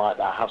somebody like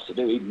that has to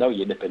do, even though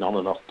you're nipping on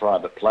and off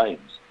private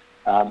planes.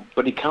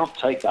 But he can't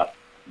take that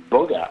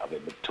bug out of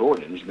him of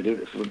touring. He's been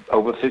doing it for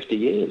over 50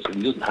 years, and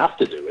he doesn't have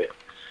to do it.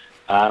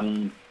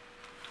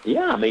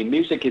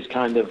 Music is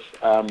kind of...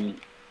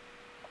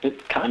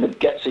 it kind of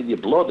gets in your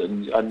blood,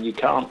 and you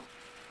can't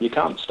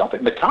stop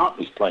it.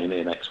 McCartney's playing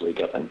here next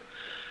week, I think.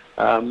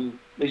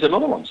 He's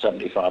another one,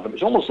 75. And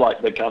it's almost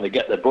like they kind of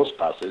get their bus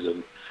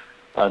passes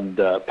and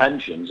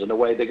pensions, and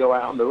away they go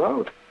out on the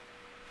road.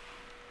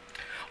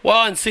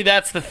 Well, and see,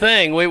 that's the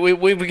thing.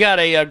 We've got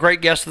a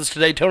great guest with us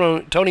today.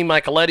 Tony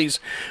Michaelides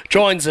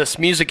joins us,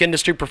 music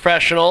industry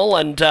professional,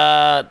 and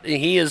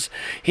he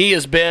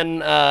has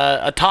been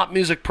a top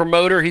music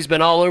promoter. He's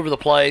been all over the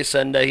place,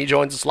 and he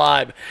joins us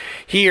live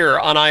here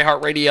on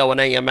iHeartRadio and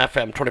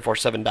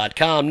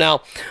AMFM247.com.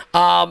 Now,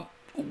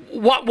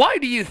 why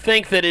do you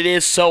think that it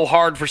is so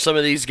hard for some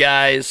of these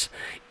guys?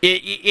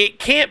 It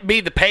can't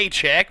be the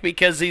paycheck,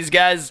 because these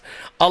guys,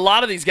 a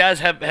lot of these guys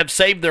have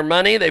saved their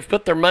money. They've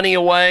put their money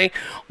away.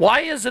 Why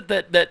is it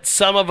that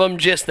some of them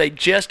just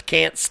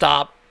can't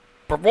stop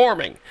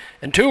performing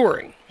and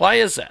touring? Why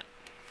is that?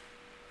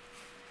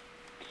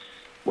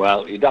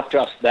 Well, you'd have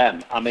to ask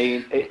them. I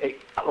mean,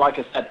 like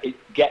I said, it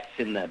gets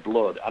in their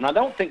blood, and I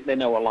don't think they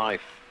know a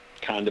life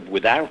kind of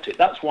without it.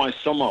 That's why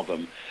some of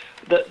them...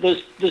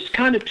 There's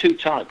kind of two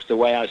types, the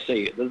way I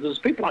see it. There's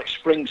people like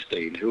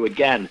Springsteen, who,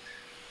 again,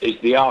 is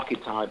the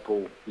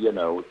archetypal,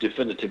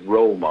 definitive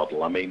role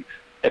model. I mean,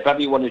 if ever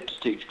you wanted to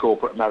teach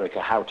corporate America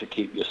how to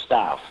keep your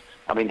staff,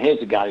 I mean,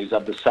 here's a guy who's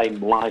had the same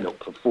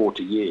lineup for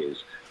 40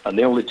 years, and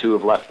the only two who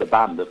have left the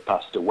band have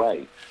passed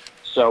away.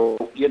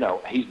 So,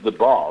 he's the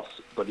boss,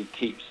 but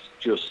he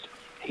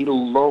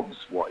loves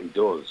what he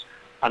does.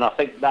 And I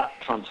think that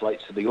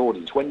translates to the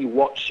audience. When you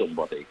watch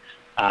somebody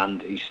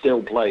and he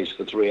still plays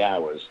for 3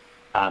 hours,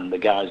 and the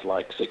guy's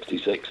like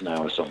 66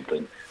 now or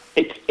something,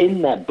 it's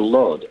in their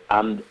blood,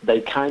 and they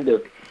kind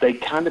of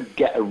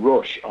get a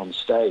rush on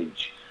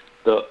stage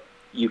that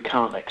you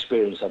can't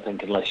experience, I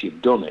think, unless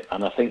you've done it.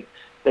 And I think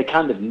they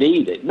kind of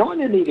need it, not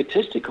in an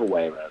egotistical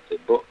way around it,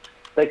 but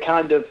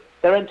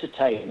they're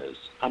entertainers.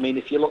 I mean,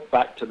 if you look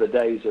back to the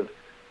days of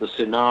the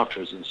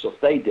Sinatras and stuff,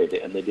 they did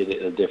it, and they did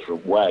it in a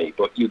different way.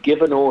 But you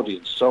give an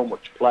audience so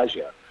much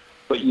pleasure,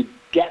 but you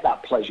get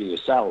that pleasure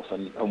yourself,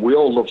 and we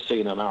all love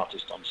seeing an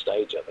artist on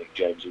stage, I think,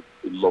 James,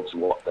 who loves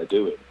what they're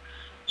doing.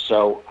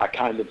 So I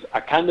kind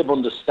of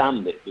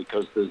understand it,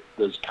 because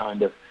there's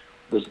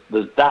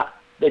that.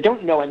 They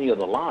don't know any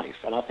other life,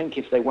 and I think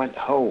if they went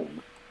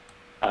home,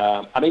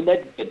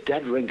 they'd a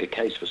dead ring a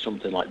case for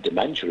something like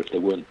dementia if they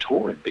weren't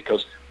touring,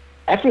 because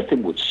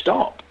everything would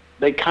stop.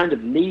 They kind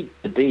of need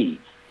to be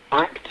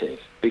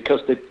active,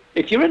 because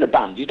if you're in a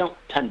band, you don't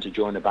tend to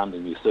join a band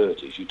in your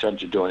 30s. You tend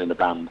to join in a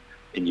band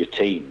in your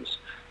teens,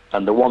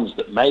 and the ones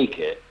that make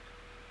it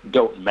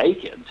don't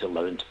make it until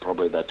they're into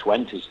probably their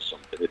 20s or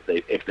something,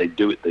 if they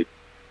do it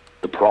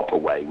the proper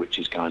way, which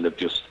is kind of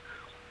just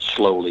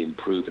slowly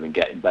improving and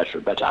getting better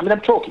and better. I mean,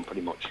 I'm talking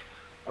pretty much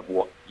of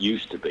what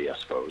used to be, I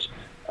suppose.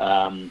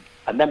 And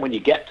then when you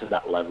get to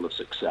that level of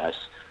success,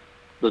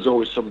 there's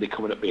always somebody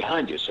coming up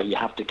behind you, so you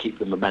have to keep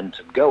the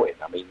momentum going.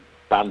 I mean,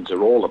 bands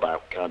are all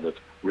about kind of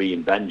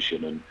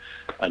reinvention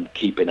and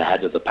keeping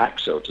ahead of the pack,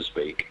 so to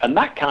speak. And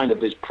that kind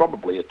of is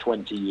probably a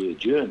 20-year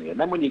journey. And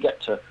then when you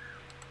get to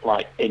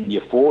like in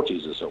your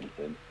 40s or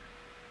something,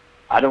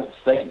 I don't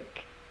think,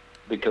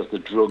 because the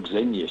drug's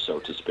in you, so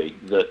to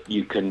speak, that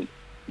you can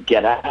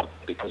get out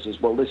because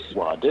it's, well, this is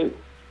what I do.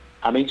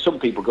 I mean, some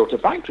people go to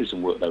factories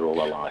and work there all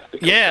their life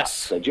because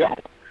that's their job.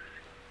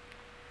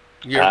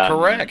 You're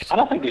correct.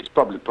 And I think it's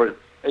probably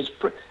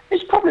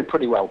it's probably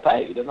pretty well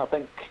paid. And I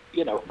think,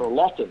 you know, for a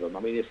lot of them, I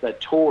mean, if they're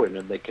touring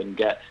and they can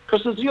get,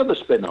 because there's the other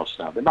spin-offs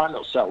now. They might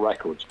not sell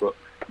records, but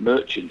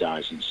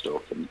merchandise and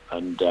stuff.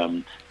 And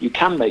you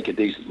can make a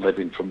decent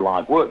living from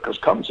live work because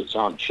concerts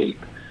aren't cheap.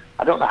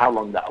 I don't know how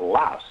long that'll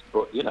last,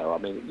 but, you know, I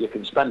mean, you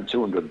can spend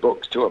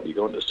 $200 too if you're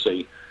going to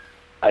see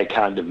a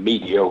kind of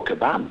mediocre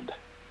band.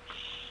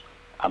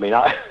 I mean,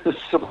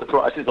 some of the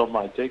prices on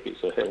my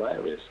tickets are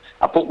hilarious.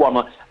 I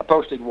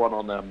posted one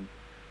on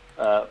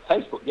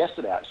Facebook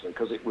yesterday, actually,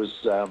 because it was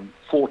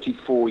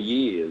 43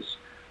 years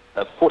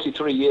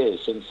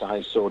since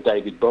I saw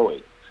David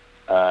Bowie.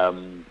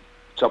 So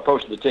I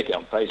posted the ticket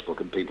on Facebook,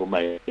 and people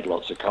made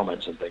lots of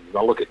comments and things.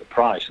 I look at the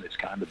price, and it's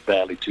kind of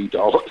barely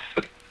 $2.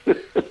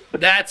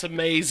 That's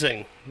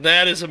amazing.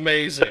 That is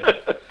amazing.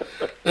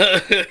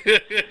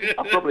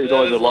 I probably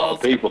know a lot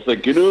of people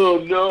thinking, oh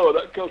no,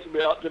 that cost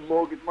me out to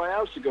mortgage my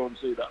house to go and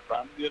see that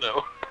band, you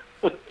know.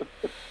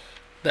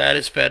 That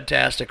is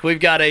fantastic. We've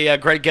got a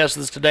great guest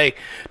with us today.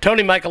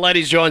 Tony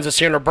Michaelides joins us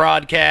here in our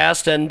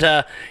broadcast, and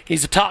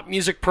he's a top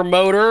music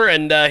promoter,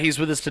 and he's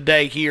with us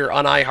today here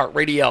on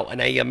iHeartRadio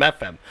and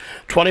AM/FM,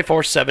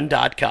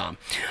 247.com.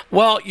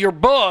 Well, your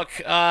book,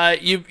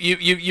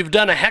 you've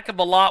done a heck of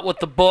a lot with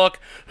the book.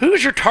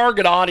 Who's your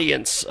target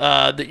audience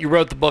that you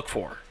wrote the book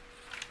for?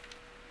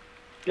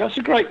 Yeah, that's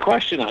a great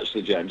question,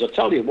 actually, James. I'll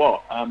tell you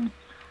what.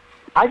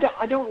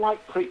 I don't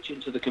like preaching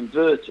to the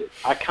converted.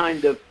 I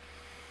kind of,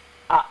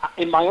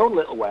 in my own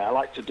little way, I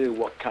like to do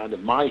what kind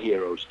of my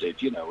heroes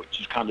did, you know, which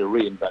is kind of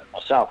reinvent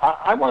myself.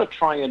 I want to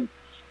try and,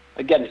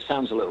 again, it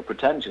sounds a little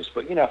pretentious,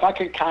 but, you know, if I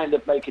can kind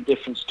of make a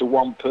difference to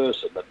one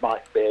person that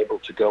might be able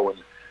to go and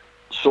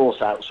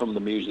source out some of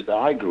the music that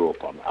I grew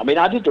up on. I mean,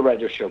 I did the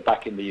radio show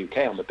back in the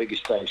UK on the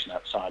biggest station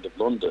outside of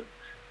London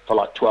for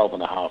like 12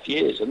 and a half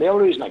years. And the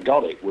only reason I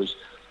got it was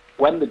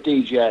when the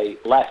DJ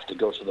left to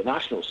go to the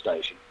national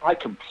station, I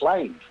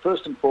complained,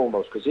 first and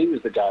foremost, because he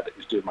was the guy that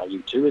was doing my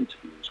U2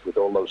 interviews with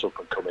all those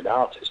up-and-coming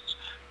artists.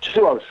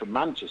 Two, I was from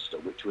Manchester,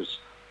 which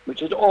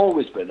had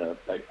always been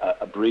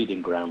a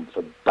breeding ground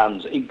for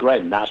bands.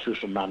 Graham Nash was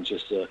from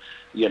Manchester,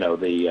 you know,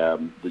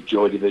 the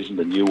Joy Division,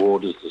 the New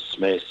Orders, the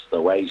Smiths, the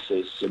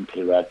Oasis,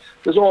 Simply Red.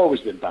 There's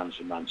always been bands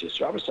from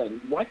Manchester. I was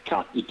saying, why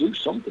can't you do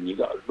something? You've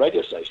got a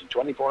radio station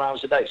 24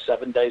 hours a day,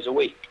 7 days a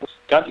week.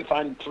 Can't you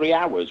find 3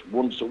 hours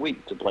once a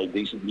week to play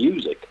decent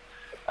music?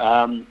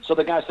 So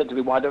the guy said to me,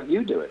 why don't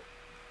you do it?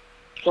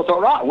 So I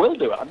thought, right, I will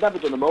do it. I've never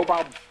done a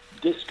mobile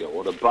disco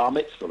or a bar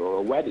mitzvah or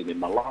a wedding in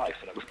my life,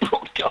 and I was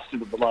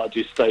broadcasting at the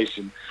largest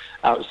station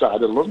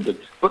outside of London.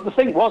 But the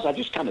thing was, I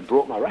just kind of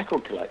brought my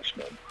record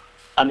collection in,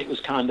 and it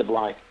was kind of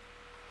like,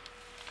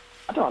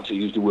 I don't actually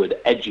use the word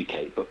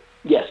educate, but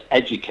yes,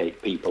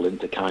 educate people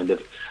into kind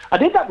of, I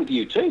did that with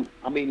you too.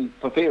 I mean,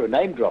 for fear of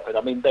name dropping,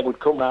 I mean, they would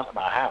come round to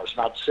my house and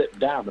I'd sit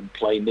down and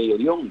play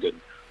Neil Young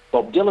and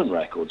Bob Dylan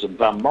records and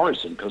Van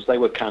Morrison, because they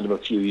were kind of a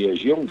few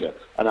years younger,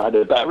 and I had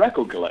a better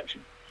record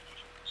collection.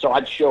 So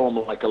I'd show them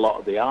like a lot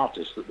of the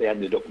artists that they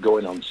ended up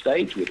going on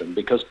stage with them,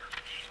 because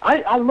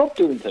I love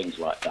doing things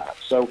like that.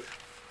 So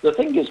the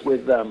thing is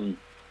with,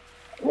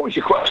 what was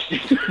your question?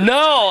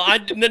 I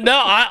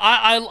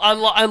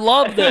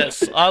love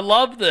this. I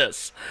love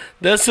this.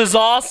 This is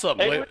awesome.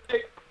 It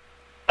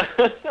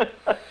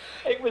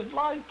was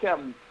like,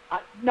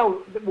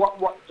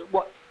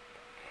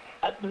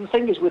 the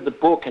thing is with the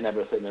book and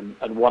everything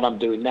and what I'm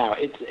doing now,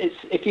 it's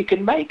if you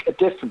can make a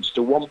difference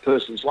to one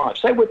person's life.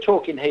 Say we're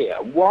talking here,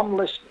 and one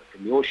listener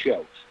from your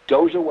show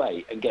goes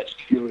away and gets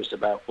curious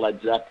about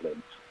Led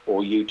Zeppelin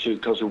or U2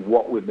 because of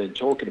what we've been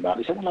talking about.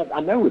 He said, well, I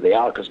know who they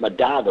are because my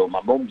dad or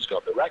my mum's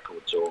got the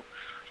records or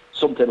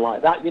something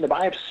like that. You know,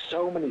 but I have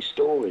so many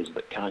stories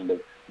that kind of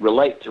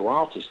relate to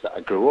artists that I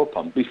grew up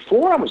on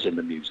before I was in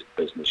the music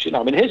business. You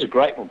know, I mean, here's a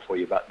great one for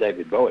you about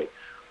David Bowie.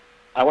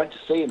 I went to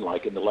see him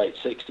like in the late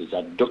 60s.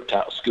 I ducked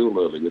out of school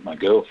early with my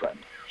girlfriend,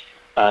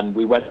 and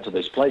we went to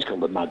this place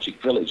called the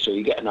Magic Village, so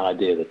you get an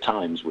idea of the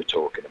times we're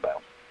talking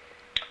about.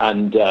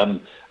 And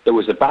there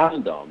was a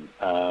band on,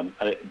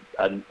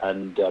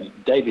 and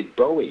David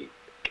Bowie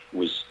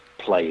was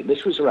playing.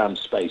 This was around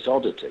Space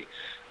Oddity,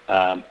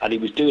 and he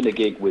was doing a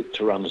gig with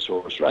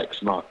Tyrannosaurus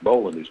Rex, Mark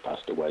Bolan, who's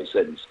passed away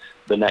since,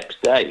 the next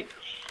day.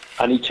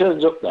 And he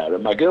turns up there,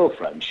 and my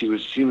girlfriend, she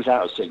was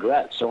out of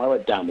cigarettes, so I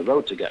went down the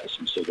road to get her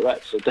some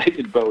cigarettes. So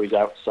David Bowie's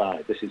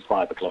outside. This is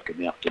 5 o'clock in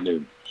the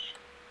afternoon,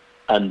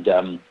 and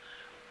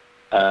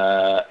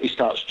he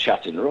starts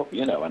chatting her up,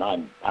 you know. And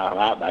I'm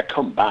out there. I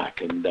come back,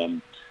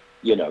 and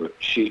you know,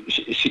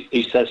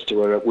 he says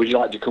to her, "Would you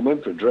like to come in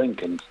for a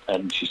drink?"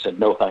 And she said,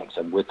 "No, thanks.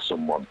 I'm with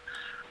someone."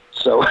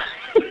 So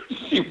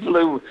she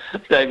flew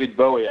David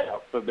Bowie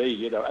out for me,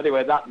 you know.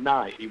 Anyway, that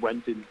night he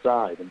went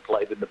inside and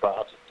played in the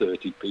bar to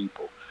 30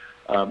 people.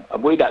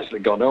 And we'd actually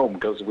gone home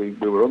because we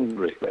were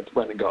hungry. We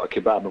went and got a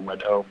kebab and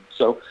went home.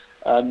 So,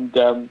 and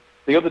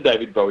the other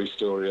David Bowie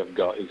story I've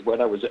got is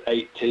when I was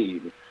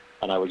 18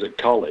 and I was at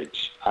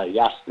college, I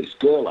asked this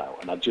girl out,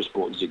 and I'd just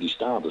bought Ziggy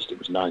Stardust. It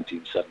was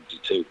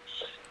 1972.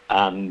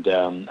 And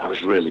I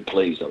was really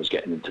pleased. I was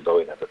getting into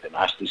Bowie and everything.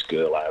 I asked this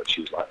girl out.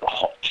 She was like the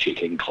hot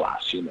chick in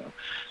class, you know.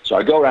 So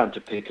I go around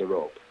to pick her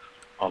up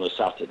on a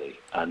Saturday.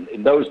 And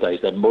in those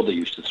days, their mother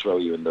used to throw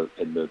you in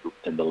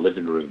the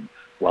living room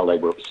while they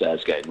were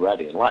upstairs getting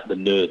ready. And like the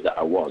nerd that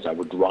I was, I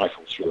would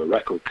rifle through a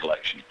record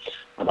collection.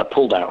 And I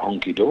pulled out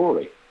Honky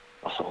Dory.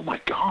 I thought, oh my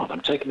God,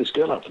 I'm taking this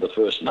girl out for the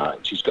first night.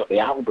 And she's got the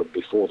album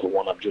before the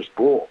one I've just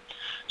bought.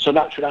 So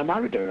naturally, I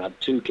married her and had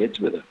 2 kids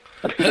with her.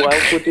 What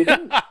else would you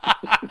do?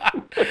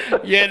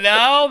 You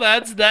know,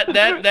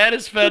 that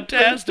is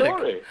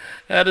fantastic.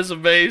 That is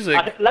amazing.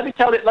 Let me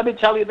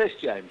tell you this,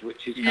 James,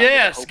 which is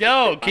yes,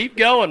 go, keep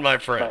going, my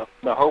friend.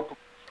 The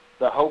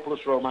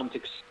hopeless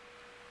romantic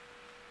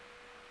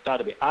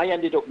side of it. I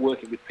ended up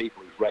working with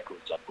people whose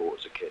records I bought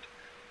as a kid.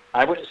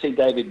 I went to see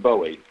David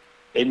Bowie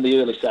in the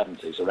early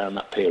 70s, around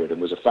that period,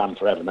 and was a fan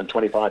forever. And then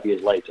 25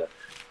 years later,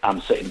 I'm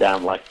sitting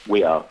down like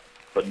we are,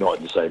 but not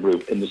in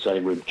the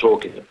same room,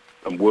 talking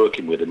and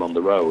working with him on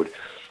the road.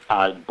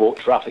 I bought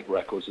Traffic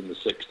Records in the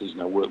 60s,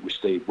 and I worked with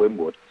Steve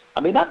Winwood.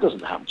 I mean, that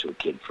doesn't happen to a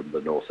kid from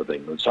the north of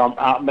England. So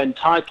I'm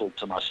entitled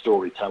to my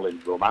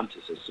storytelling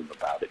romanticism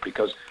about it,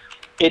 because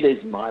it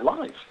is my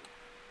life.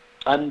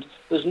 And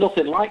there's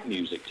nothing like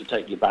music to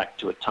take you back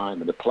to a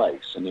time and a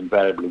place, and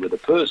invariably with a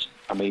person.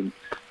 I mean,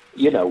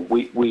 you know,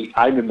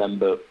 I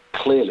remember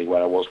clearly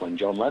where I was when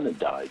John Lennon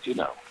died, you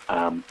know,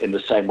 in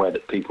the same way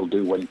that people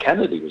do when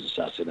Kennedy was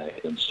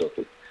assassinated and stuff.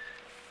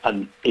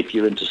 And if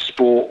you're into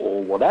sport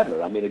or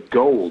whatever, I mean, a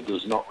goal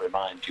does not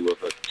remind you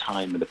of a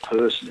time and a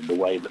person in the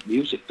way that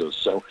music does.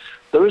 So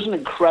there is an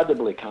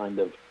incredibly kind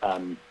of,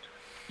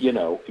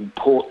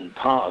 important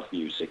part of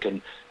music. And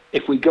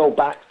if we go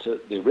back to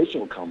the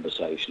original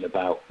conversation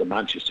about the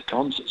Manchester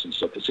concerts and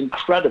stuff, it's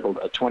incredible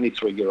that a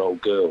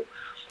 23-year-old girl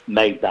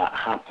made that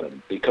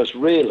happen, because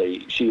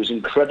really she was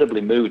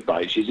incredibly moved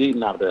by it. She's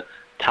even had a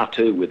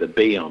tattoo with a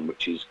bee on,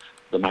 which is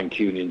the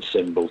Mancunian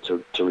symbol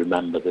to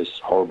remember this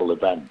horrible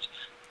event.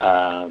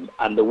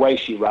 And the way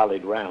she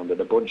rallied round, and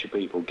a bunch of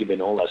people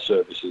giving all their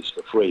services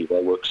for free.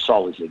 They worked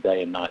solidly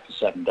day and night for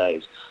 7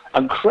 days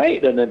and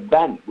created an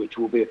event which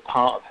will be a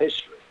part of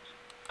history.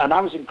 And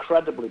I was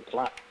incredibly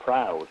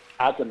proud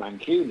as a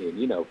Mancunian,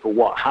 you know, for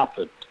what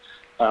happened.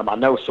 I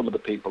know some of the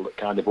people that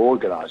kind of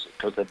organised it,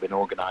 because they've been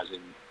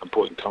organising and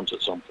putting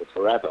concerts on for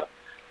forever.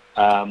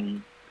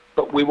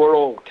 But we were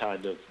all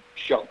kind of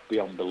shocked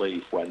beyond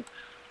belief when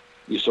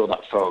you saw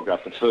that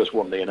photograph, the first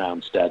one they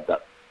announced dead,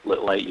 that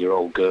little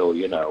 8-year-old girl,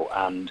 you know,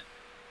 and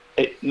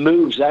it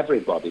moves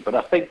everybody. But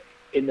I think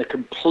in the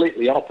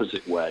completely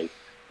opposite way,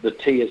 the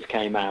tears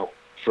came out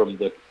from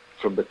the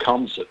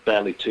concert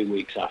barely 2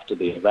 weeks after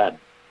the event,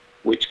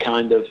 which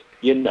kind of,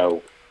 you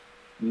know,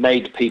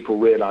 made people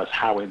realise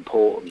how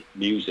important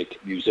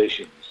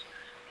musicians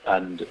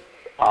and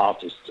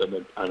artists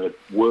and a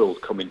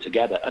world coming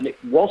together. And it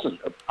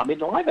wasn't,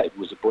 Live Aid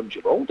was a bunch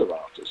of older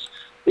artists.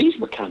 These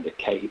were kind of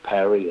Katy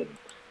Perry and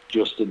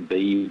Justin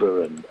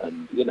Bieber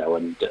and you know,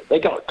 and they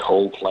got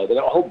Coldplay, they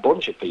got a whole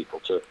bunch of people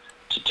to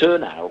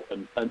turn out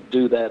and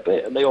do their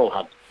bit, and they all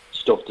had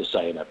stuff to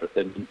say and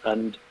everything.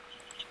 And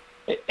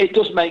it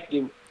does make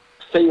you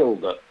feel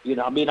that, you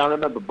know, I mean, I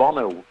remember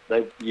Bono,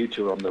 you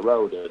two were on the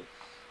road, and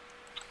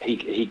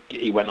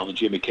he went on the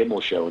Jimmy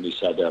Kimmel show, and he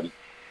said,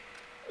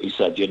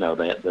 you know,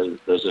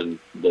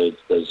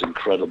 there's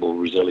incredible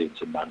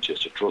resilience in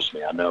Manchester. Trust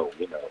me, I know,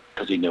 you know,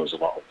 because he knows a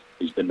lot.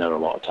 He's been there a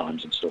lot of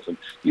times and stuff. And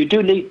you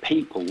do need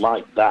people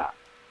like that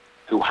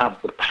who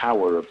have the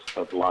power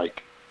of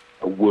like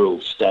a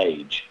world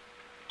stage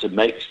to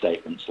make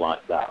statements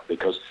like that,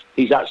 because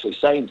he's actually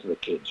saying to the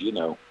kids, you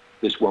know,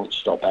 this won't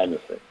stop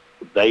anything.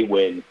 They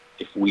win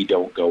if we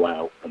don't go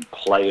out and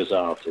play as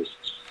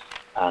artists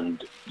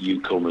and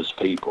you come as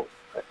people.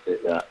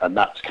 And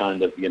that's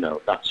kind of, you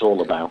know, that's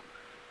all about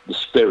the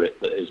spirit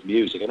that is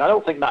music. And I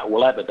don't think that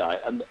will ever die.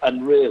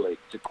 And really,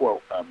 to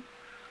quote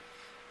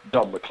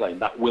Don McLean,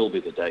 that will be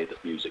the day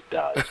that music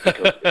dies,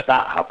 because if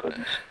that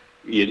happens,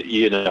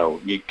 you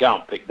know, you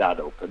can't pick that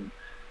up. And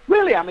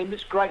really, I mean,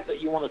 it's great that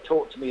you want to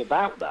talk to me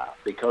about that,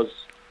 because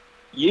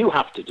you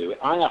have to do it,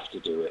 I have to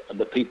do it, and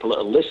the people that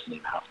are listening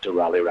have to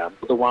rally around.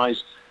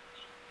 Otherwise,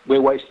 we're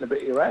wasting a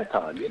bit of your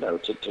airtime, you know,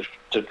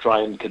 to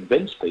try and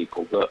convince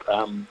people that,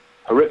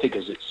 horrific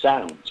as it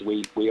sounds,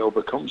 we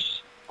overcome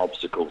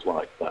obstacles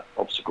like that.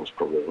 Obstacles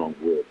probably the wrong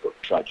word, but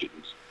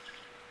tragedies.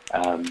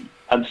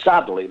 And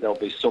sadly, there'll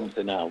be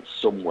something else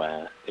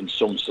somewhere in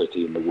some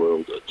city in the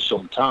world at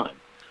some time.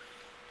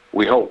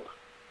 We hope.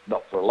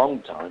 Not for a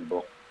long time,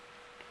 but...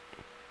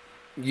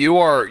 You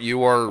are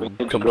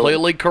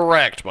completely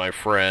correct, my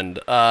friend.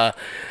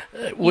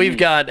 We've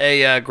got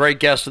a great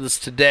guest with us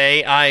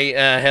today. I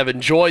have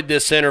enjoyed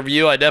this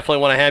interview. I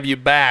definitely want to have you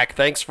back.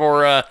 Thanks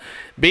for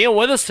being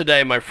with us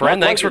today, my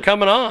friend. Thanks for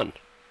coming on.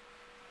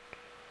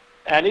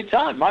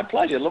 Anytime. My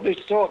pleasure. Lovely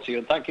to talk to you,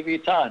 and thank you for your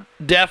time.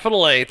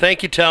 Definitely.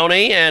 Thank you,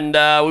 Tony, and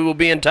we will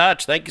be in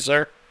touch. Thank you,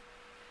 sir.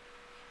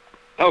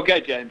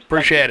 Okay, James.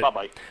 Appreciate it.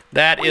 Bye-bye.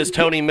 That is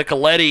Tony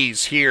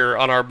Michaelides here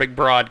on our big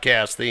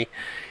broadcast, the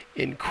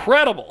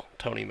incredible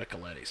Tony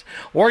Michaelides.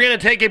 We're going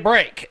to take a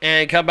break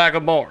and come back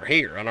with more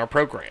here on our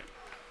program.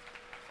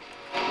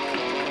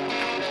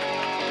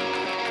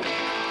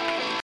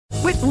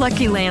 With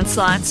Lucky Land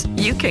Slots,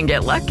 you can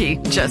get lucky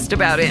just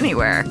about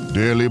anywhere.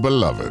 Dearly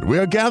beloved, we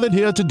are gathered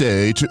here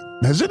today to...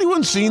 Has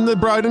anyone seen the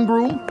bride and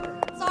groom?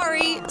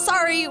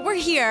 Sorry, we're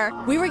here.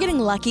 We were getting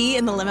lucky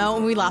in the limo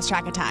and we lost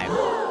track of time.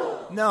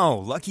 No,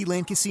 Lucky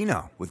Land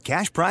Casino, with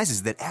cash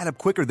prizes that add up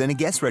quicker than a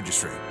guest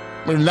registry.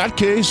 In that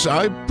case,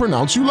 I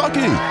pronounce you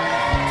lucky.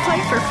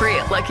 Play for free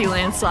at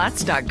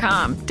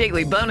LuckyLandSlots.com.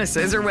 Daily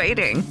bonuses are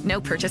waiting. No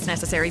purchase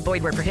necessary.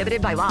 Void where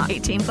prohibited by law.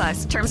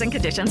 18+. Terms and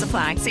conditions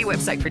apply. See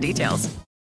website for details.